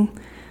saying,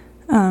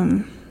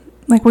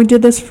 like, we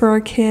did this for our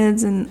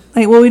kids and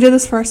like, well, we did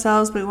this for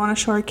ourselves, but we want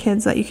to show our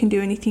kids that you can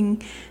do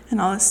anything and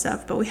all this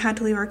stuff, but we had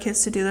to leave our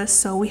kids to do this,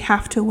 so we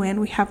have to win.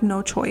 We have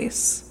no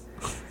choice.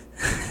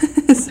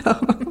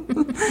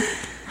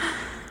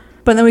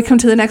 But then we come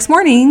to the next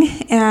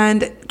morning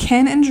and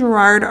Ken and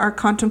Gerard are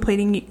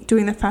contemplating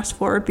doing the fast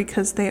forward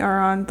because they are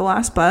on the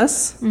last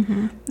bus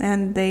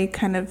and they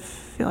kind of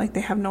feel like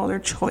they have no other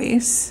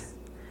choice,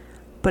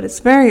 but it's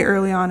very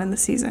early on in the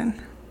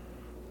season.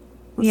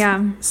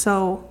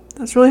 So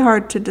it's really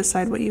hard to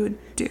decide what you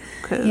would do.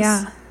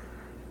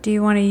 Do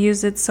you want to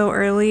use it so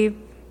early?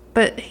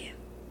 But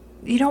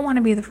you don't want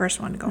to be the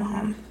first one to go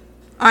home.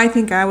 I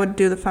think I would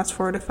do the fast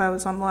forward if I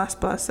was on the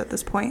last bus at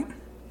this point.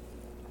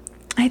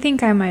 I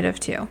think I might have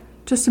too.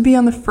 Just to be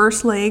on the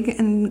first leg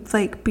and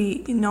like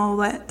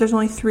that there's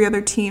only 3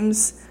 other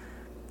teams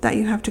that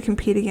you have to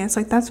compete against.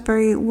 Like that's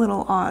very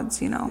little odds,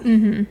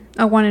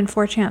 A 1 in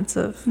 4 chance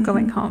of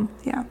going home.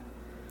 Yeah.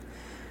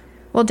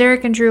 Well,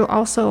 Derek and Drew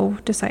also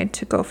decide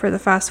to go for the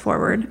fast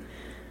forward.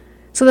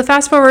 So the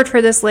fast forward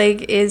for this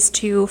leg is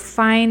to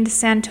find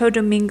Santo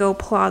Domingo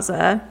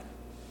Plaza.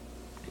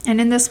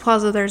 And in this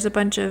plaza, there's a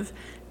bunch of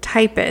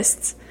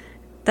typists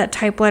that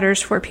type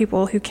letters for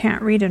people who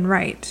can't read and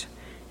write.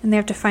 And they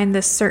have to find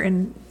this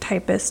certain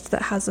typist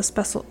that has a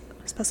special,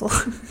 is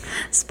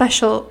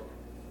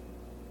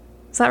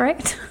that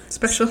right?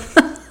 Special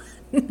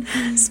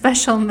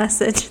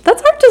message.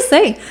 That's hard to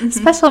say.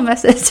 Special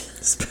message.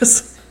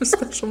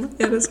 Special,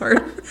 it is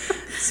hard.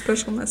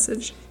 Special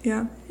message,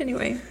 yeah.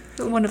 Anyway,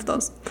 one of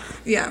those.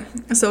 Yeah,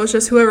 so it's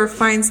just whoever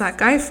finds that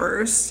guy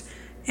first,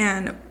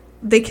 and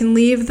they can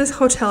leave this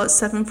hotel at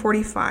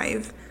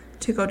 7:45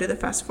 to go do the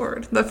fast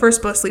forward. The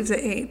first bus leaves at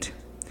 8.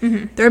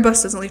 Their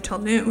bus doesn't leave till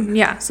noon.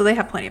 Yeah, so they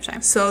have plenty of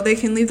time. So they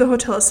can leave the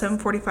hotel at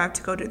 7:45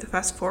 to go do the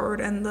fast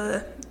forward, and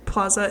the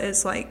plaza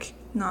is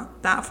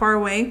not that far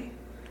away.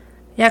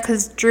 Yeah,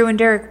 because Drew and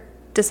Derek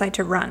decide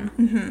to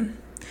run.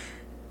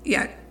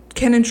 Yeah,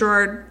 Ken and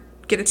Gerard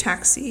get a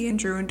taxi, and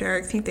Drew and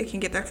Derek think they can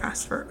get there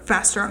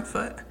faster on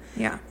foot.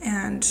 Yeah.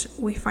 And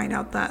we find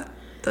out that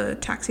the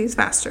taxi is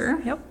faster.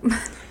 Yep.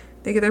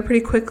 They get there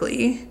pretty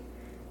quickly,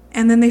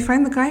 and then they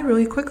find the guy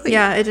really quickly.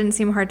 Yeah, it didn't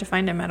seem hard to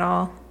find him at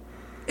all.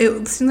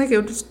 It seemed like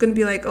it was going to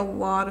be a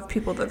lot of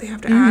people that they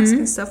have to ask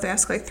and stuff. They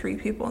ask 3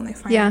 people, and they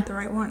find the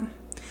right one.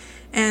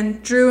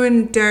 And Drew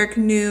and Derek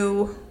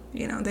knew,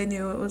 they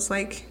knew it was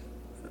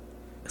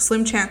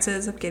slim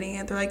chances of getting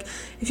it. They're like,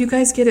 if you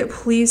guys get it,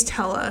 please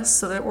tell us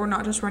so that we're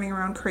not just running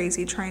around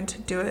crazy trying to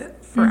do it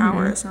for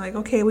hours. And they're like,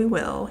 okay, we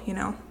will,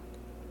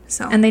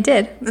 So. And they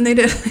did.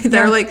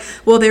 They're like,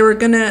 well, they were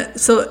going to,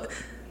 so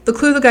the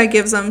clue the guy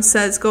gives them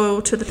says,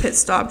 go to the pit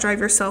stop, drive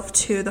yourself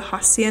to the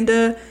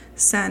Hacienda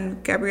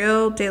San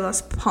Gabriel de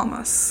las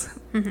Palmas.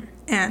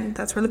 And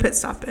that's where the pit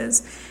stop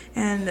is.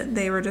 And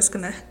they were just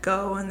going to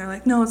go, and they're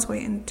like, no, let's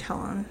wait and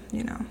tell them,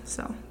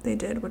 So they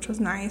did, which was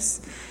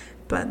nice.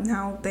 But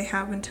now they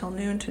have until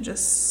noon to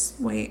just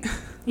wait.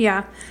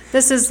 Yeah.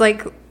 This is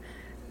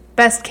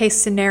best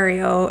case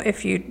scenario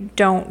if you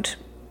don't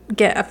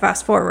get a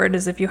fast forward,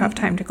 is if you have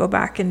time to go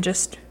back and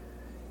just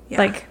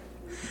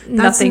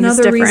nothing is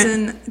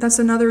different. That's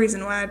another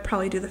reason why I'd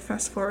probably do the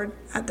fast forward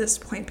at this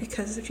point,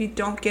 because if you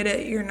don't get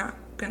it, you're not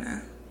going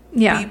to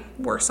be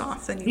worse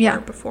off than you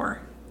were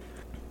before.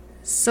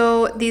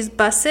 So these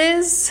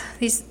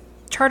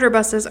charter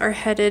buses are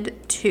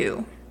headed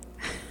to...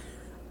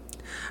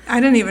 I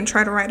didn't even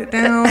try to write it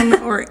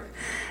down. Or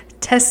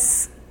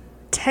Teskes.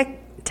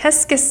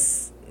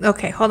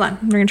 Okay, hold on.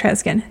 We're going to try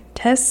this again.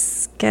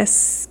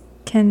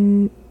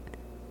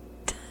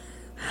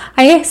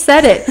 I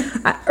said it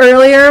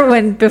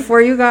earlier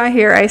before you got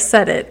here. I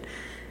said it.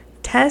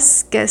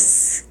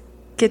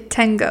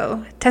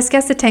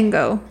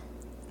 Teskes-Tengo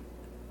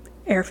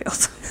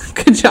Airfield.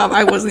 Good job.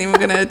 I wasn't even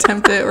going to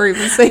attempt it or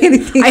even say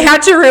anything. I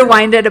had to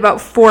rewind it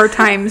about 4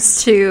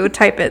 times to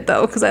type it,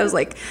 though, because I was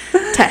like,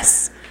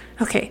 Tess.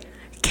 Okay,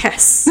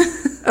 Kess.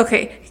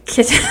 Okay,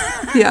 Kit.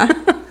 Yeah,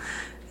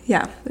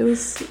 it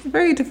was a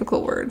very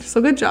difficult word, so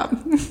good job.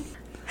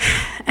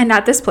 And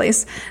at this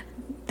place,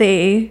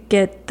 they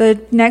get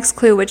the next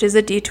clue, which is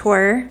a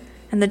detour,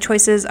 and the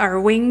choices are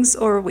wings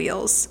or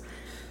wheels.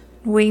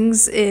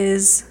 Wings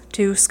is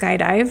to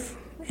skydive,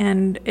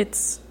 and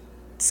it's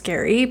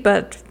scary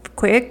but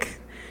quick.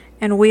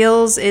 And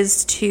wheels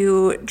is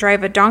to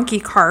drive a donkey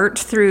cart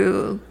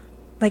through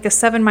like a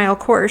 7-mile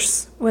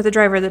course with a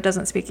driver that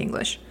doesn't speak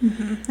English.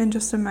 Mm-hmm. And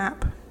just a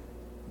map.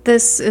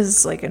 This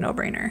is like a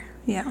no-brainer.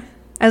 Yeah.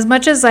 As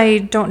much as I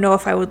don't know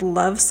if I would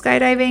love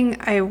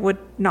skydiving, I would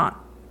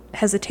not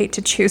hesitate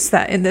to choose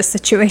that in this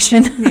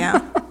situation.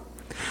 Yeah.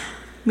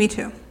 Me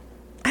too.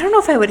 I don't know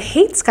if I would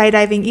hate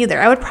skydiving either.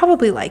 I would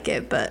probably like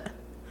it, but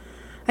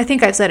I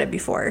think I've said it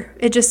before.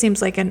 It just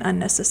seems like an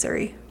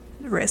unnecessary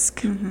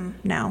risk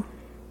now.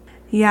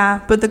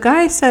 Yeah, but the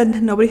guy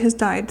said nobody has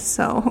died,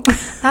 so...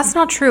 That's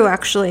not true,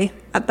 actually.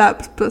 At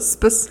that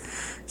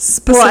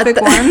specific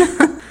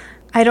one.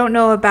 I don't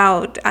know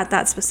about at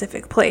that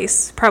specific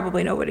place.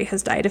 Probably nobody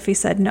has died if he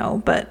said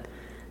no, but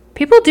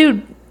people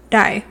do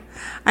die.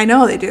 I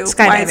know they do.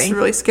 Skydiving. Why it's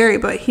really scary,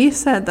 but he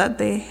said that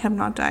they have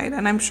not died,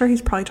 and I'm sure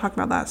he's probably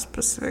talking about that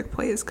specific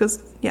place,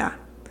 because, yeah,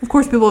 of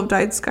course people have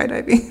died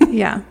skydiving.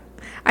 Yeah.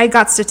 I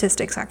got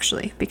statistics,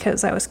 actually,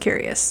 because I was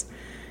curious.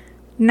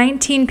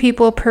 19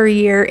 people per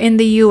year in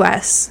the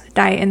U.S.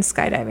 die in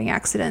skydiving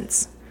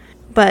accidents.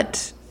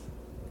 But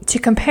to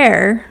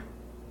compare,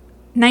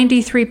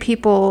 93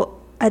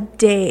 people a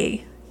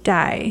day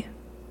die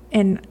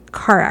in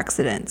car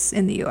accidents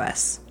in the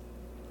U.S.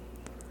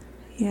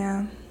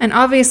 Yeah. And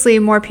obviously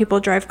more people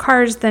drive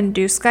cars than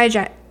do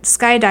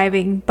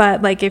skydiving,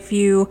 but like if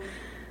you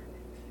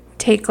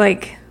take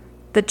like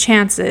the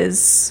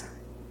chances,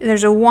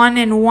 there's a 1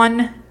 in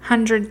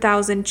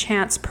 100,000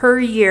 chance per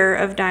year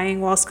of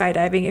dying while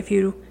skydiving if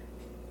you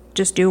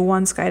just do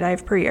one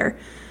skydive per year.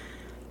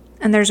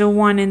 And there's a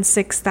 1 in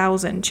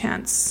 6,000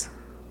 chance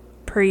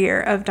per year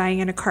of dying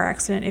in a car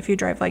accident if you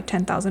drive like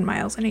 10,000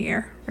 miles in a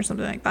year or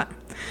something like that.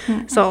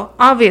 Mm-hmm. So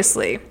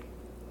obviously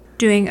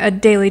doing a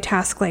daily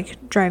task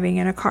like driving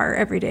in a car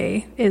every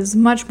day is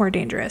much more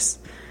dangerous.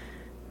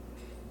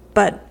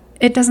 But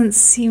it doesn't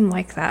seem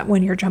like that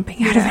when you're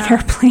jumping out of an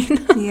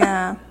airplane.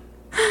 Yeah.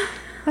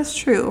 That's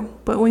true.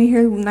 But when you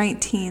hear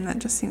 19, that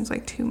just seems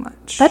like too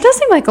much. That does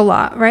seem like a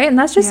lot, right? And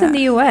that's just in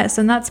the U.S.,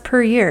 and that's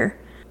per year.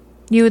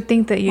 You would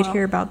think that you'd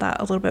hear about that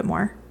a little bit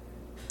more.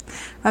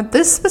 At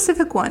this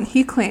specific one,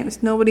 he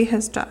claims nobody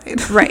has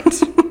died. Right.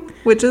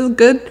 Which is a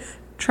good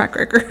track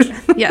record.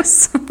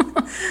 Yes.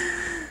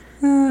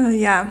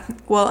 Yeah.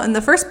 Well, in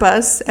the first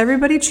bus,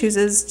 everybody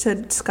chooses to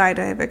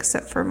skydive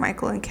except for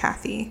Michael and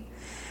Kathy.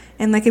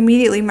 And, like,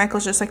 immediately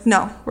Michael's just like,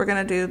 no, we're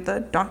going to do the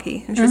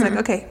donkey. And she's like,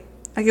 okay.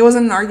 Like, it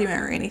wasn't an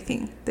argument or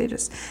anything. They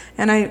just...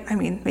 And I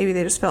mean, maybe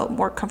they just felt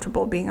more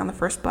comfortable being on the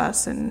first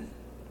bus and...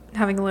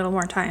 having a little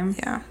more time.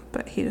 Yeah.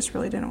 But he just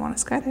really didn't want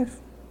to skydive.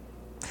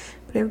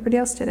 But everybody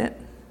else did it.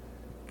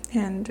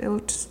 And it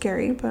looked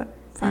scary, but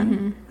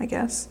fun, I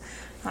guess.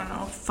 I don't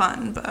know,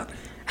 fun, but...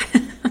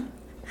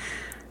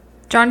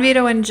 John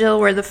Vito and Jill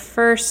were the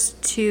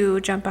first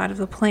to jump out of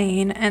the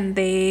plane, and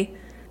they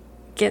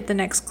get the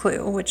next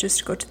clue, which is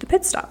to go to the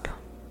pit stop.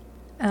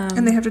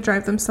 And they have to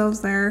drive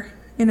themselves there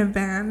in a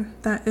van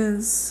that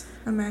is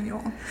a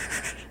manual.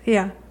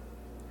 Yeah.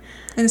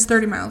 And it's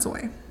 30 miles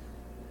away.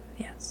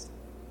 Yes.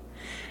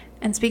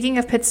 And speaking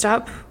of pit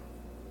stop,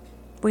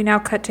 we now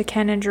cut to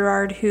Ken and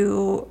Gerard,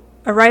 who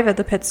arrive at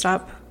the pit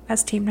stop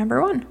as team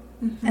number 1.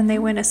 And they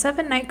win a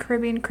 7-night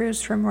Caribbean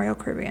cruise from Royal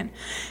Caribbean.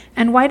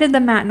 And why did the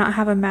mat not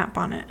have a map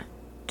on it?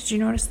 Did you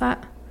notice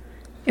that?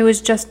 It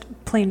was just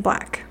plain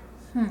black.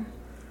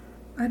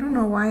 I don't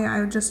know why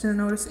I just didn't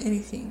notice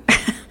anything.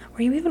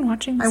 Were you even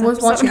watching this I was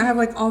episode? watching. I have,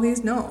 like, all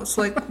these notes.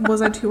 Like,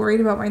 was I too worried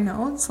about my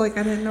notes? Like,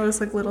 I didn't notice,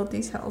 like, little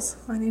details.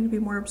 I need to be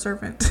more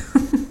observant.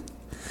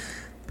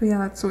 But, yeah,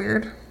 that's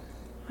weird.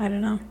 I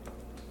don't know.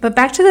 But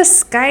back to the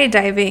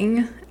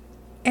skydiving.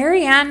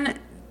 Ariane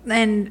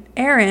and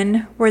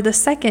Aaron were the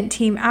second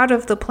team out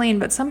of the plane,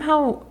 but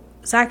somehow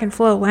Zach and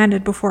Flo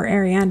landed before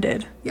Ariane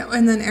did. Yeah,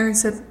 and then Aaron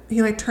said,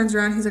 he, like, turns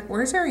around. He's like,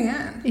 where's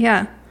Ariane?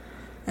 Yeah.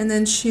 And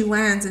then she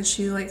lands, and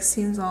she, like,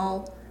 seems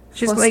all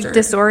She's, flustered. like,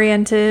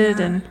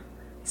 disoriented. And it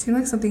seemed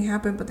like something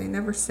happened, but they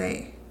never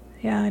say.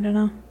 Yeah, I don't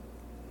know.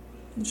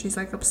 And she's,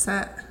 like,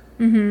 upset.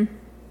 Yeah,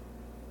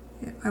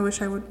 I wish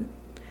they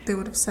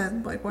would have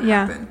said, like, what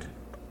happened.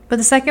 But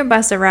the second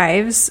bus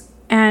arrives,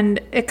 and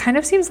it kind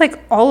of seems like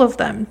all of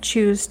them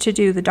choose to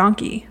do the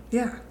donkey.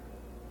 Yeah.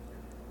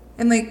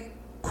 And, like,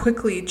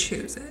 quickly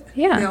choose it.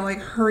 Yeah. They all,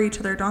 like, hurry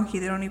to their donkey.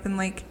 They don't even,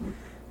 like,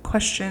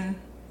 question.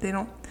 They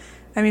don't...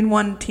 I mean,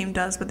 one team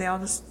does, but they all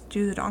just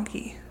do the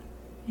donkey.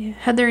 Yeah.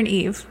 Heather and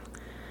Eve,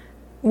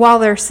 while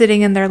they're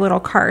sitting in their little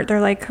cart, they're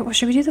like, well,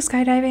 should we do the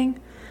skydiving?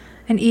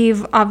 And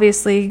Eve,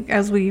 obviously,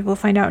 as we will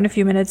find out in a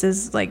few minutes,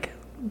 is, like,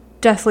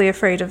 deathly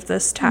afraid of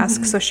this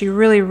task, so she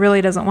really, really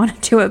doesn't want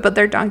to do it, but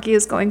their donkey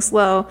is going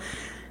slow.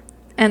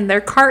 And their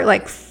cart,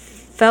 like,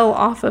 fell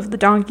off of the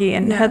donkey,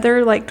 and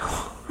Heather, like,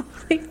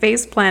 totally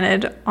face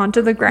planted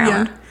onto the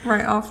ground. Yeah,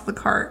 right off the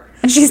cart.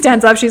 And she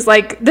stands up, she's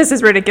like, this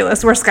is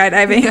ridiculous, we're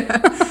skydiving.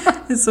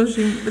 Yeah. So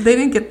they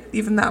didn't get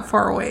even that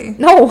far away.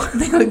 No.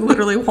 They like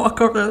literally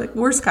walk over, they're like,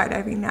 we're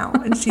skydiving now.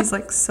 And she's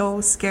like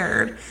so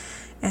scared.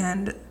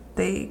 And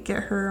they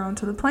get her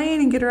onto the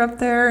plane and get her up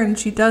there, and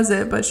she does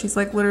it, but she's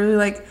like literally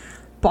like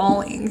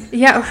bawling.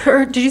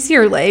 Yeah, did you see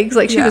her legs?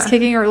 Like, she was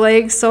kicking her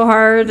legs so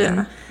hard,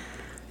 and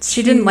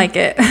she didn't like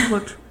it.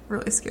 Looked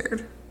really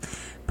scared.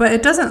 But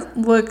it doesn't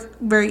look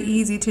very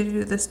easy to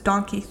do this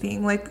donkey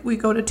thing. Like, we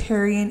go to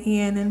Terry and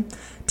Ian, and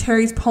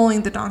Terry's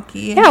pulling the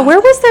donkey. Yeah, where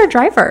was their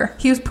driver?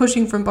 He was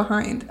pushing from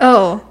behind.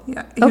 Oh.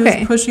 Yeah, he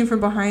was pushing from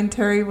behind.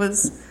 Terry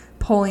was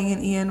pulling,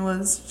 and Ian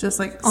was just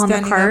like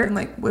standing up and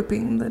like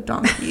whipping the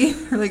donkey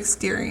or like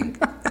steering.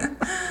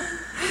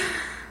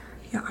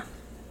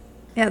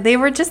 Yeah, they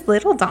were just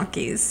little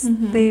donkeys.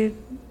 Mm-hmm. They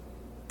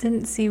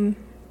didn't seem,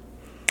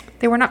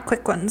 they were not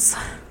quick ones.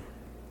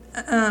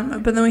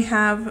 But then we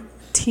have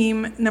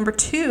team number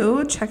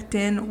 2 checked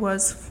in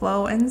was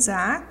Flo and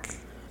Zach,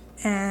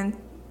 and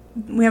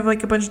we have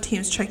like a bunch of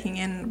teams checking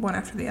in one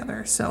after the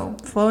other. So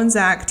Flo and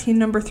Zach. Team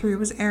number 3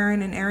 was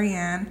Aaron and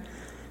Ariane.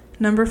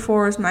 Number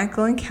 4 was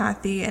Michael and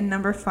Kathy, and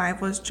number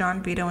 5 was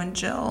John, Vito, and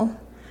Jill.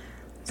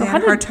 They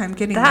had a hard time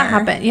getting there. That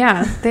happened.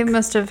 Yeah, they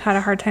must have had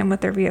a hard time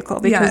with their vehicle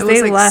because it was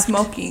they like left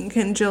smoking,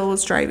 and Jill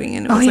was driving,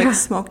 and it was like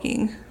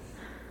smoking.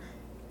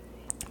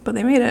 But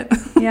they made it.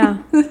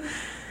 Yeah.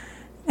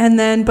 And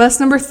then bus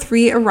number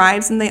 3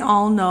 arrives, and they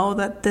all know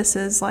that this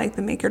is like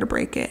the make it or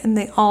break it, and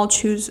they all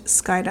choose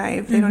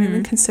skydive. They don't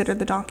even consider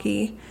the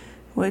donkey,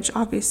 which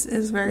obviously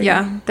is very...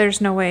 Yeah, there's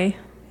no way.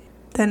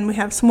 Then we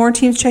have some more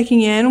teams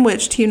checking in,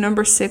 which team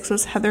number 6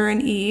 was Heather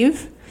and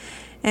Eve,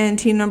 and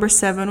team number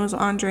 7 was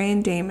Andre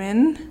and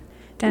Damon.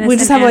 Dennis we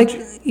just and have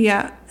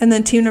Andrew. And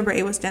then team number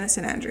 8 was Dennis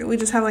and Andrew. We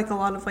just have like a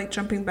lot of like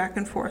jumping back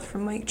and forth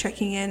from like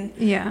checking in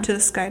to the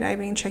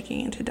skydiving,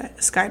 checking into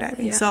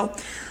skydiving. Yeah. So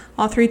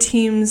all 3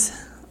 teams,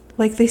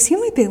 like, they seem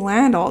like they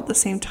land all at the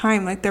same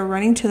time. Like, they're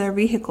running to their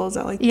vehicles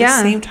at like the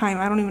same time.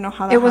 I don't even know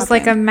how that happened. It was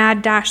like a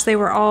mad dash. They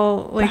were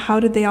all like... But how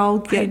did they all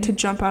get to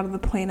jump out of the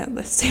plane at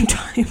the same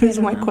time is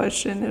my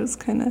question. It was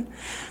kind of...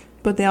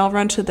 But they all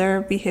run to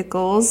their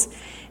vehicles.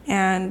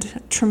 And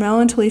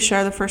Tramel and Talisha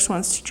are the first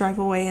ones to drive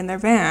away in their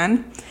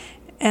van.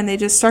 And they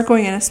just start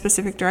going in a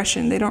specific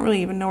direction. They don't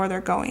really even know where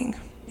they're going.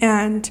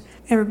 And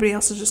everybody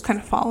else is just kind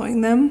of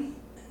following them.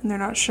 And they're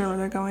not sure where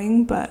they're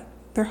going, but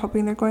they're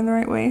hoping they're going the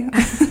right way.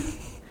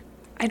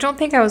 I don't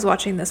think I was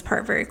watching this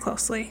part very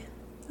closely.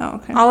 Oh,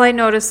 okay. All I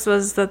noticed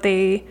was that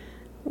they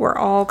were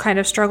all kind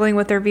of struggling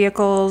with their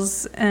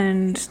vehicles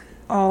and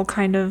all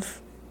kind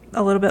of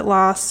a little bit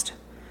lost.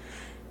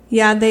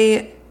 Yeah,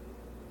 they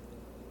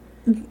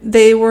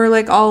were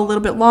like all a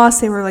little bit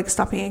lost. They were like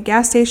stopping at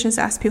gas stations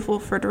to ask people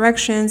for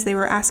directions. They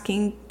were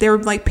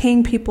like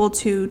paying people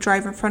to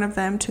drive in front of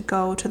them to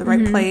go to the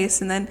right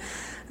place. And then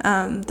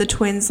the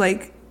twins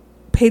like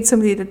paid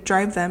somebody to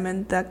drive them,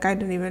 and that guy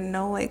didn't even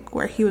know like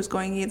where he was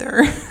going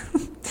either.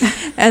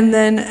 and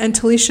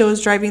Talisha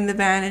was driving the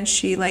van, and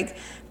she like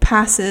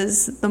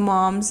passes the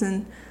moms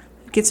and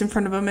gets in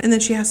front of them, and then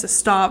she has to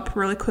stop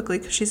really quickly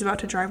because she's about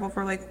to drive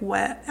over like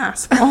wet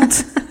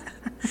asphalt.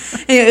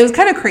 It was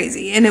kind of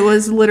crazy, and it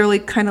was literally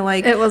kind of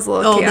like, it was a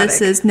little chaotic.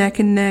 This is neck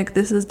and neck,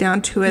 this is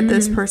down to it,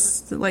 this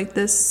person, like,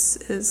 this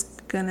is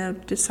gonna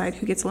decide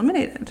who gets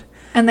eliminated.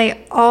 And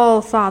they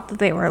all thought that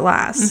they were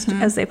last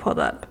as they pulled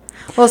up.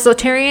 Well, so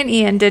Terry and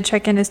Ian did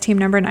check in as team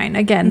number 9.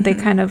 Again, they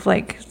kind of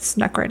like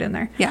snuck right in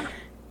there. Yeah.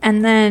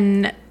 And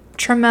then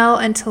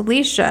Tramel and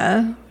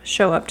Talisha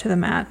show up to the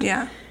mat.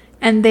 Yeah.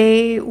 And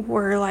they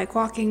were like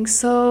walking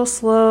so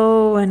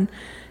slow and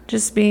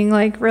just being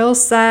like real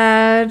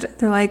sad.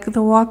 They're like,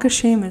 the walk of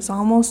shame is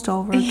almost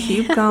over.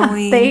 Keep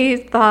going. They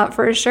thought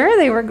for sure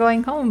they were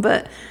going home,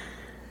 but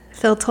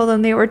Phil told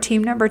them they were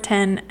team number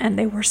 10, and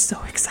they were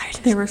so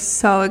excited. They were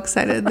so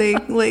excited. They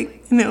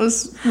like, and it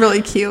was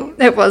really cute.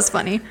 It was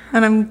funny.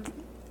 And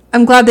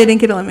I'm glad they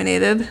didn't get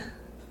eliminated.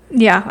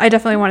 Yeah, I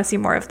definitely want to see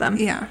more of them.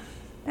 Yeah.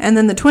 And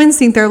then the twins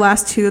think they're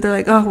last 2. They're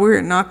like, oh,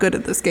 we're not good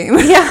at this game.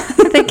 Yeah,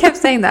 they kept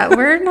saying that.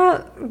 We're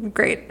not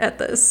great at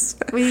this.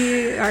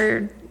 We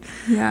are...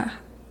 Yeah.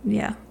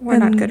 Yeah, we're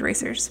not good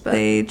racers. But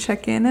they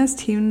check in as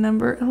team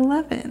number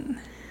 11.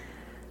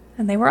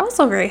 And they were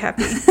also very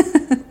happy.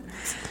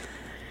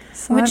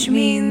 So which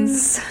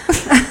means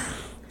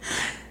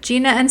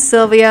Gina and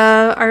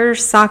Sylvia, our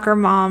soccer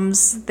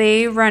moms,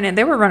 they were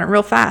running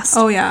real fast.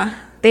 Oh, yeah.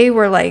 They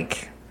were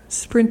like...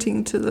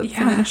 sprinting to the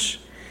finish.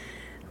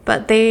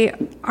 But they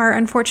are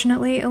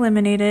unfortunately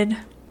eliminated.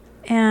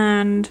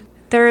 And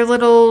their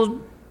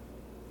little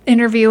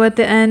interview at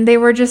the end, they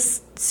were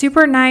just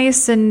super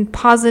nice and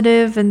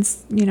positive, and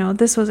you know,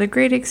 this was a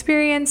great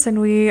experience,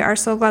 and we are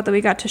so glad that we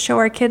got to show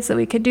our kids that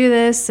we could do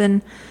this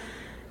and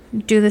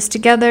do this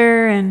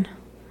together. And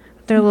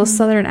their little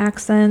southern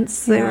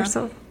accents, they were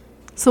so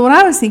what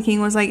I was thinking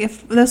was, like,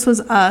 if this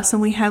was us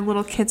and we had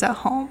little kids at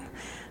home,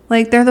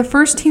 like, they're the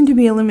first team to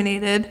be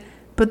eliminated,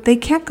 but they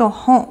can't go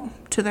home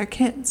to their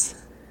kids.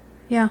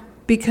 Yeah,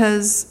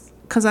 because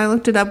I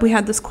looked it up. We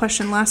had this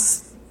question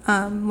last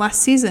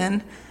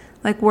season,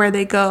 like, where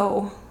they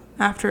go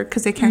after,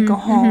 because they can't go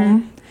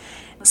home.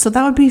 So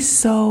that would be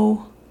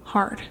so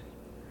hard.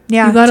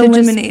 Yeah. You got to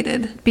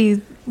eliminated.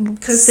 Be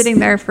sitting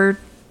there for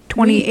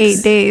 28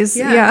 weeks. days.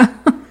 Yeah.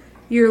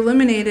 You're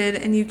eliminated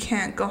and you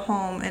can't go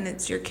home, and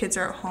it's your kids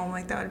are at home.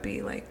 Like, that would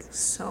be like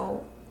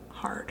so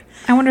hard.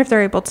 I wonder if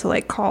they're able to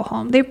like call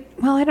home.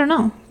 Well, I don't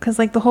know, because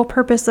like the whole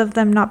purpose of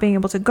them not being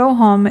able to go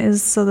home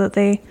is so that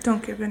they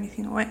don't give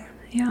anything away.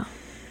 Yeah.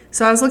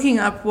 So I was looking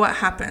up what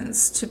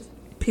happens to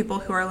people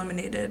who are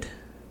eliminated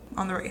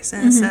on the race,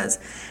 and it says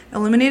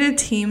eliminated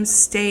teams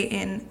stay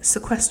in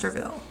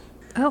Sequesterville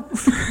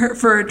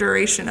for a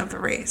duration of the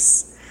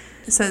race.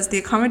 It says the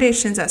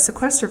accommodations at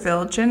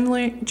Sequesterville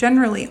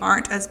generally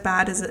aren't as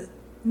bad as it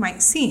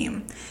might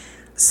seem.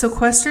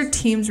 Sequestered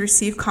teams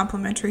receive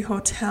complimentary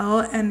hotel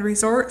and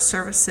resort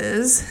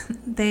services.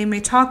 They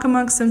may talk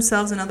amongst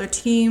themselves and other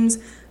teams,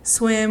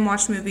 swim,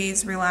 watch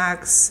movies,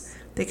 relax.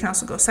 They can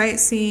also go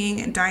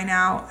sightseeing and dine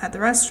out at the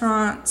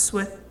restaurants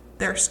with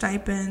their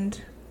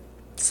stipend.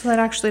 So that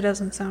actually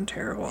doesn't sound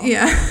terrible.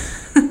 Yeah.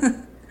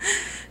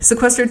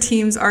 Sequestered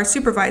teams are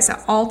supervised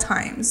at all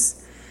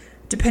times.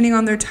 Depending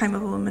on their time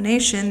of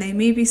elimination, they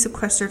may be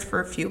sequestered for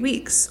a few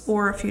weeks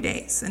or a few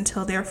days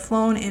until they are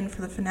flown in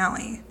for the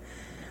finale.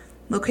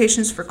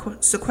 Locations for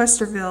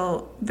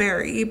Sequesterville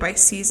vary by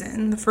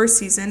season. The first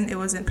season, it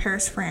was in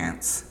Paris,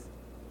 France,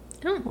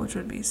 which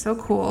would be so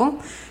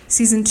cool.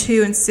 Season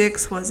 2 and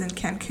 6 was in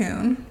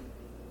Cancun.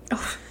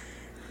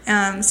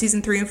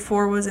 Season 3 and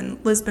 4 was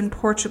in Lisbon,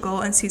 Portugal,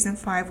 and Season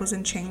 5 was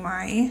in Chiang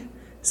Mai.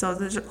 So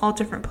those are all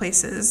different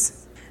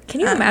places. Can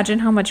you imagine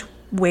how much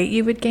weight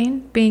you would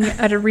gain being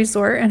at a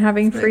resort and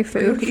having free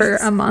food for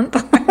a month?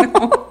 I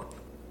know.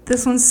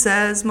 This one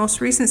says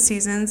most recent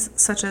seasons,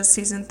 such as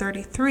Season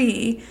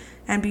 33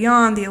 and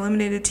beyond, the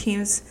eliminated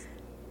teams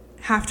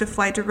have to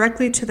fly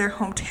directly to their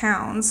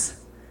hometowns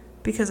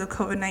because of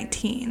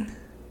COVID-19.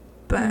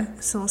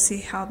 So we'll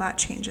see how that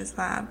changes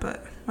that,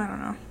 but I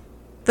don't know.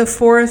 The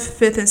 4th,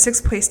 5th, and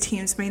 6th place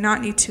teams may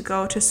not need to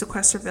go to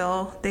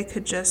Sequesterville. They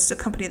could just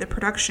accompany the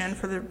production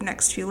for the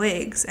next few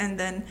legs and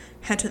then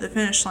head to the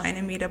finish line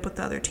and meet up with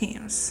the other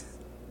teams.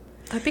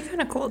 That'd be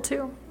kind of cool,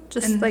 too.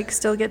 Just, like,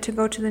 still get to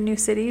go to the new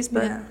cities,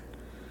 but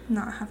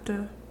not have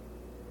to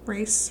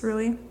race,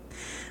 really.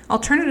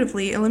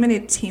 Alternatively,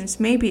 eliminated teams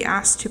may be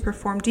asked to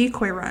perform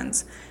decoy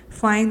runs,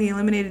 flying the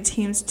eliminated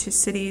teams to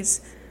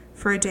cities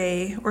for a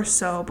day or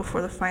so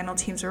before the final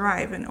teams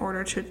arrive in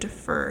order to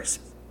defer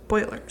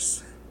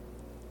spoilers.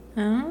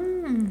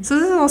 So this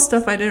is all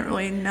stuff I didn't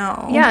really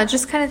know. Yeah,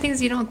 just kind of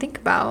things you don't think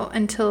about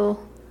until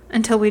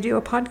we do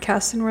a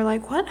podcast and we're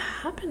like, what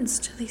happens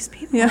to these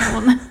people?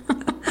 Yeah.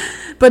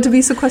 But to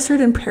be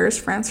sequestered in Paris,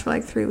 France for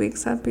like 3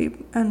 weeks,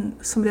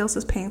 and somebody else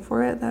is paying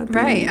for it, that would be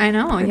right, I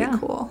know, pretty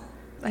cool.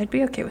 I'd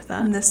be okay with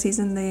that. And this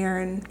season they are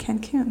in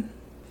Cancun.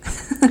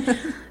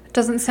 It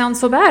doesn't sound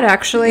so bad,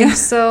 actually. Yeah.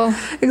 So,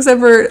 except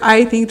for,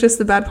 I think just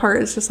the bad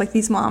part is just like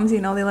these moms, they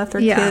left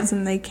their kids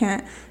and they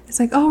can't. It's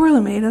like, oh, we're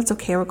eliminated. That's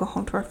okay. We'll go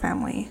home to our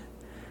family.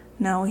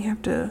 No, we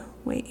have to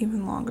wait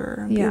even longer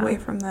and be away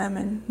from them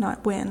and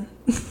not win.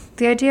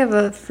 The idea of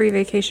a free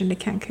vacation to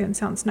Cancun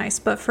sounds nice,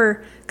 but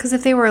because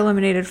if they were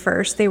eliminated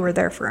first, they were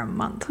there for a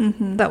month.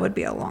 That would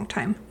be a long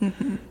time.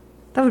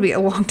 That would be a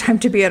long time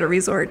to be at a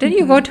resort. Didn't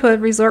you go to a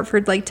resort for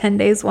like 10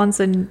 days once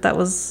and that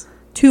was...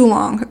 Too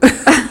long.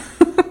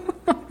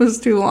 It was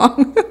too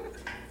long.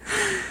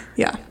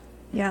 Yeah.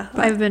 Yeah,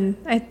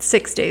 but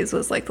 6 days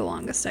was like the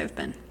longest I've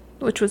been,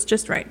 which was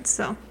just right,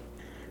 so...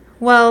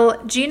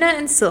 Well, Gina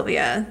and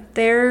Sylvia,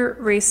 their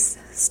race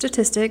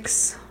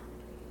statistics,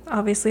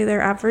 obviously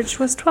their average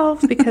was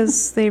 12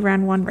 because they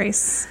ran one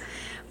race.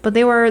 But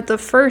they were the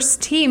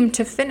first team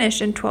to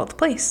finish in 12th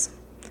place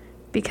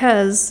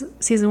because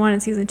Season 1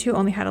 and Season 2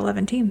 only had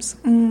 11 teams.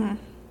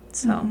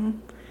 So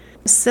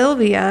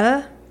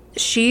Sylvia,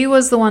 she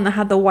was the one that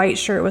had the white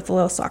shirt with the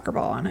little soccer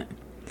ball on it.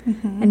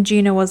 And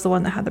Gina was the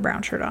one that had the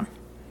brown shirt on.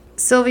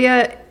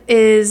 Sylvia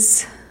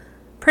is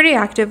pretty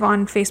active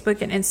on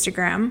Facebook and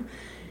Instagram.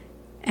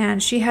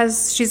 And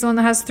she's the one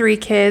that has 3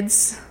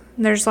 kids.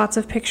 And there's lots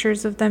of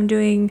pictures of them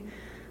doing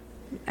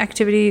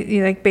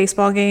activity, like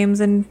baseball games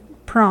and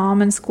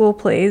prom and school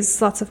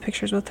plays. Lots of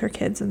pictures with her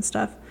kids and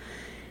stuff.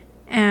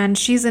 And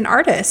she's an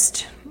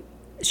artist.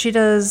 She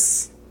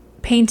does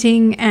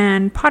painting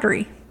and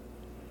pottery.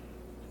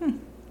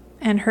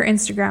 And her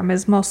Instagram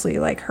is mostly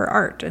like her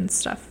art and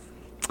stuff.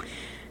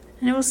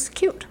 And it was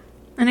cute.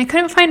 And I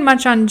couldn't find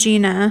much on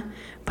Gina,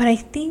 but I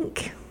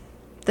think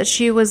that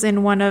she was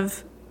in one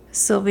of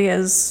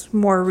Sylvia's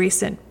more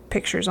recent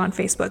pictures on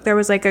Facebook. There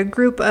was like a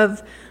group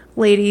of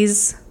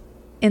ladies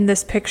in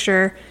this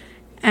picture,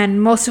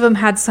 and most of them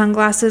had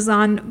sunglasses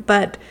on,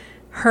 but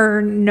her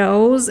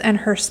nose and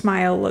her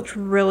smile looked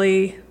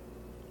really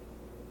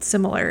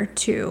similar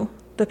to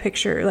the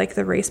picture, like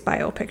the race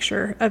bio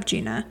picture of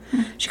Gina.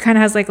 She kind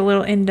of has like a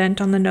little indent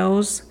on the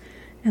nose,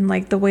 and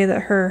like the way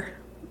that her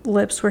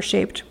lips were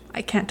shaped,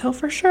 I can't tell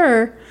for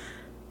sure,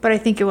 but I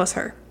think it was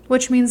her,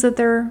 which means that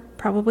they're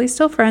probably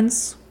still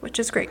friends, which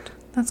is great.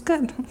 That's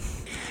good.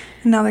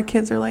 And now their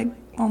kids are like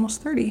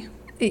almost 30.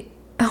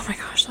 Oh my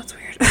gosh, that's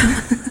weird.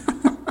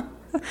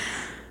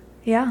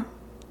 Yeah.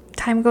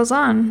 time goes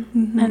on,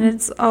 and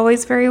it's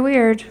always very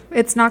weird.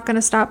 It's not going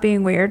to stop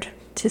being weird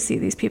to see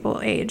these people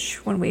age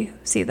when we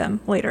see them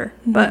later.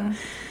 But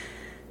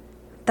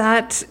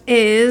that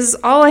is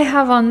all I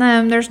have on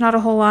them. There's not a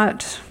whole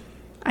lot.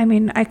 I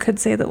mean, I could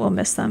say that we'll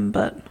miss them,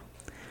 but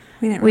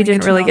we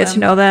didn't really get to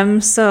know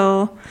them.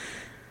 So,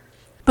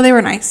 but they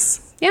were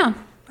nice. Yeah.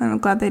 I'm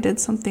glad they did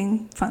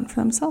something fun for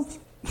themselves.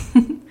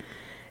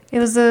 It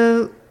was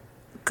a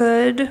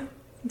good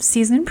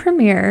season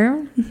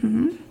premiere.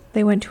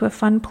 They went to a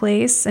fun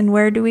place. And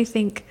where do we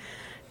think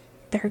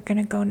they're going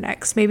to go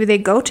next? Maybe they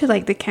go to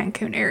like the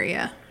Cancun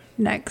area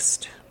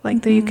next,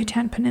 like the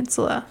Yucatan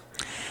Peninsula.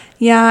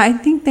 Yeah, I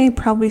think they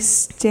probably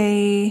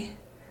stay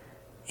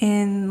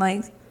in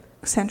like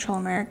Central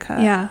America.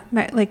 Yeah,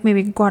 like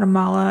maybe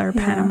Guatemala or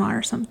Panama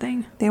or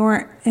something. They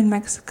weren't in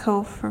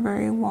Mexico for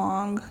very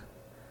long,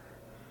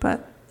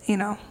 but you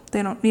know,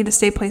 they don't need to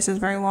stay places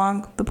very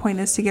long. The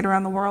point is to get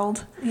around the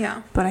world.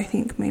 Yeah. But I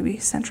think maybe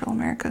Central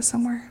America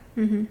somewhere.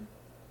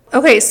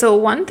 Okay, so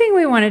one thing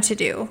we wanted to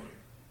do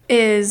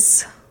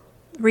is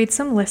read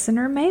some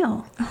listener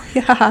mail. Oh,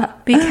 yeah.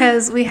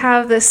 Because we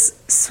have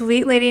this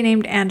sweet lady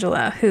named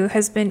Angela who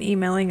has been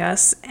emailing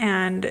us,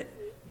 and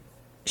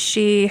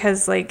she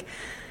has like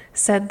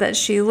said that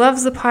she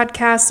loves the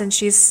podcast and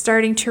she's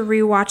starting to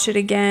rewatch it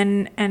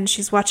again, and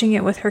she's watching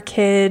it with her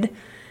kid,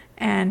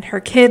 and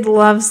her kid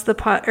loves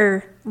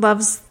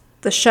loves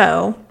the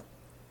show.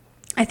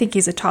 I think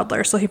he's a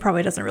toddler, so he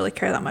probably doesn't really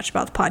care that much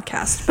about the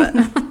podcast, but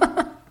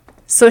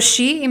so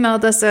she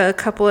emailed us a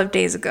couple of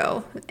days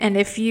ago. And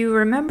if you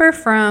remember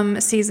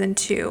from season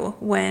 2,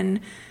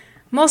 when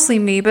mostly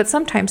me, but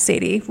sometimes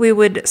Sadie, we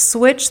would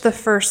switch the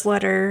first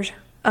letter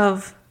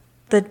of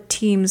the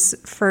team's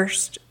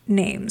first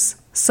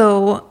names.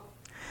 So,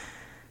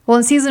 well,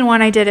 in season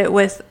 1, I did it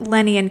with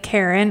Lenny and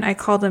Karen. I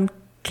called them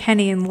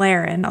Kenny and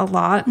Laren a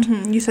lot.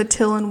 You said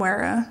Till and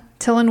Wera.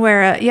 Till and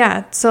Wera,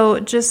 yeah.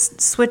 So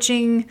just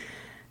switching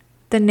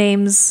the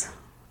names,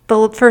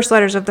 the first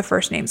letters of the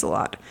first names a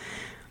lot.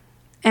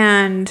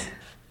 And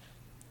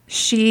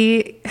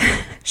she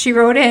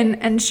wrote in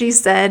and she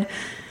said,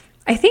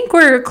 I think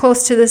we're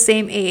close to the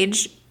same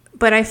age,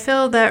 but I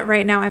feel that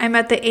right now I'm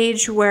at the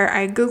age where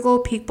I Google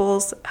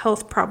people's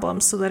health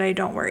problems so that I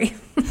don't worry.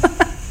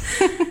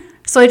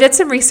 So I did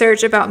some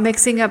research about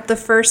mixing up the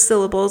first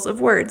syllables of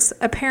words.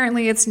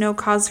 Apparently it's no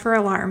cause for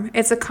alarm.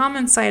 It's a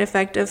common side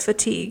effect of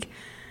fatigue,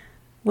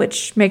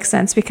 which makes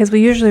sense because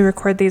we usually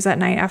record these at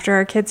night after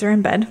our kids are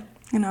in bed.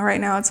 You know, right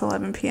now it's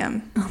 11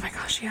 p.m. Oh my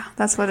gosh, yeah.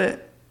 That's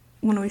what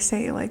when we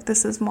say, like,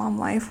 this is mom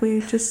life,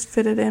 we just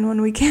fit it in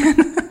when we can,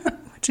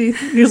 which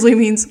usually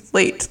means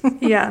late.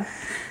 Yeah.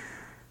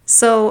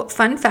 So,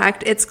 fun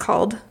fact, it's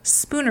called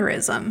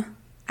spoonerism,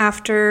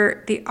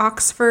 after the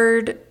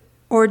Oxford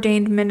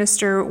ordained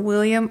minister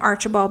William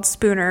Archibald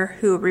Spooner,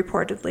 who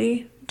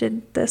reportedly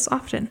did this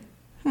often.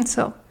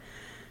 So,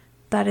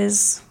 that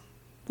is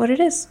what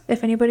it is.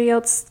 If anybody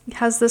else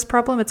has this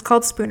problem, it's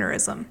called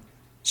spoonerism.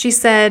 She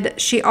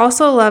said she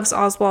also loves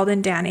Oswald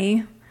and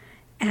Danny,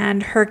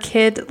 and her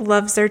kid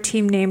loves their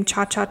team name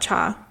Cha Cha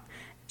Cha.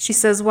 She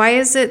says, why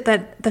is it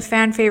that the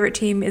fan favorite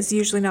team is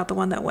usually not the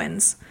one that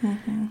wins?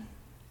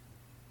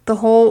 The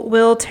whole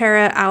Will,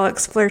 Tara,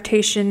 Alex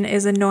flirtation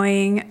is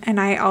annoying, and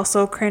I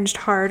also cringed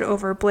hard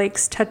over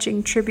Blake's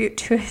touching tribute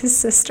to his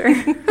sister.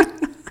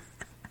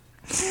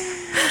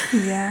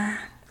 Yeah.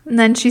 And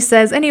then she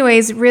says,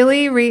 anyways,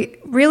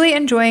 really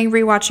enjoying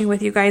rewatching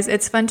with you guys.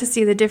 It's fun to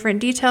see the different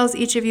details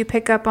each of you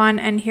pick up on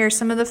and hear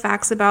some of the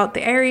facts about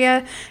the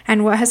area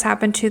and what has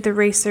happened to the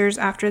racers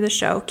after the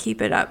show.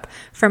 Keep it up.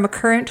 From a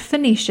current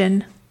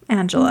Phoenician,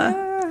 Angela.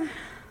 Yeah.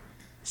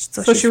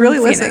 So she really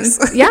listens.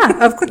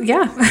 Yeah.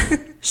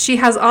 She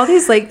has all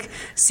these like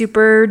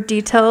super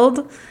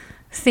detailed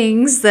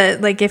things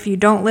that like if you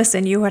don't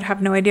listen, you would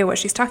have no idea what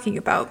she's talking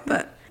about.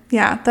 But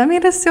yeah, that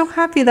made us so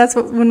happy. That's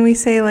what when we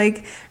say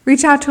like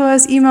reach out to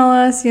us, email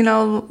us, you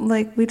know,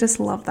 like we just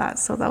love that.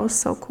 So that was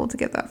so cool to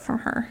get that from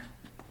her.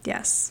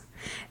 Yes.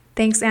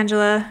 Thanks,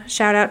 Angela.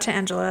 Shout out to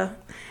Angela.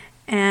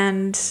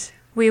 And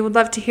we would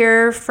love to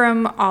hear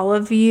from all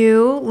of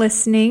you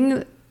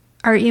listening.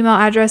 Our email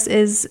address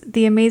is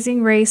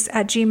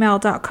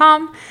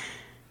theamazingrace@gmail.com.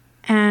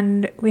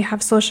 And we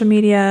have social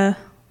media.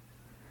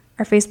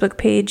 Our Facebook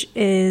page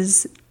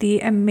is The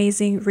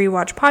Amazing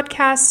Rewatch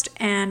Podcast,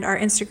 and our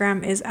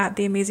Instagram is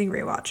 @The Amazing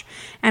Rewatch.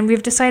 And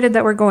we've decided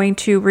that we're going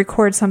to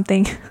record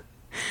something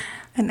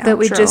that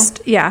we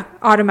just,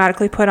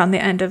 automatically put on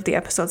the end of the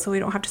episode, so we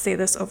don't have to say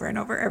this over and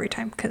over every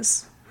time,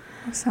 because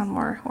we sound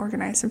more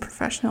organized and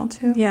professional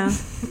too. Yeah.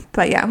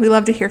 But yeah, we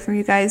love to hear from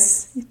you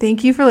guys.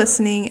 Thank you for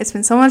listening. It's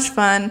been so much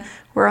fun.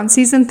 We're on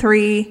season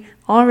 3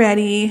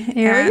 already,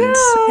 and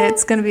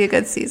it's going to be a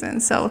good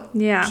season. So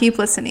keep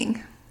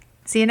listening.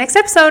 See you next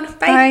episode.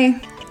 Bye.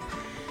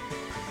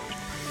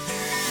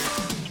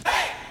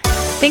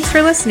 Thanks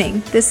for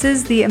listening. This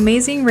is the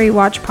Amazing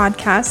Rewatch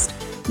Podcast.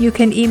 You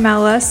can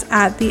email us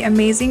at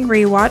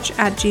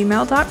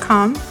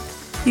theamazingrewatch@gmail.com.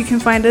 You can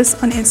find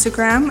us on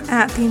Instagram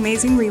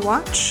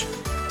 @theamazingrewatch.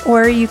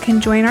 Or you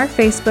can join our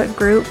Facebook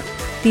group,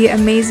 the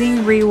Amazing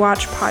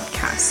Rewatch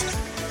Podcast.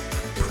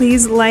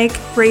 Please like,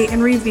 rate,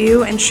 and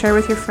review, and share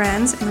with your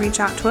friends, and reach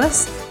out to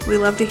us. We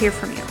love to hear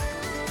from you.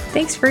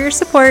 Thanks for your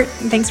support,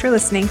 and thanks for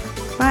listening.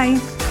 Bye.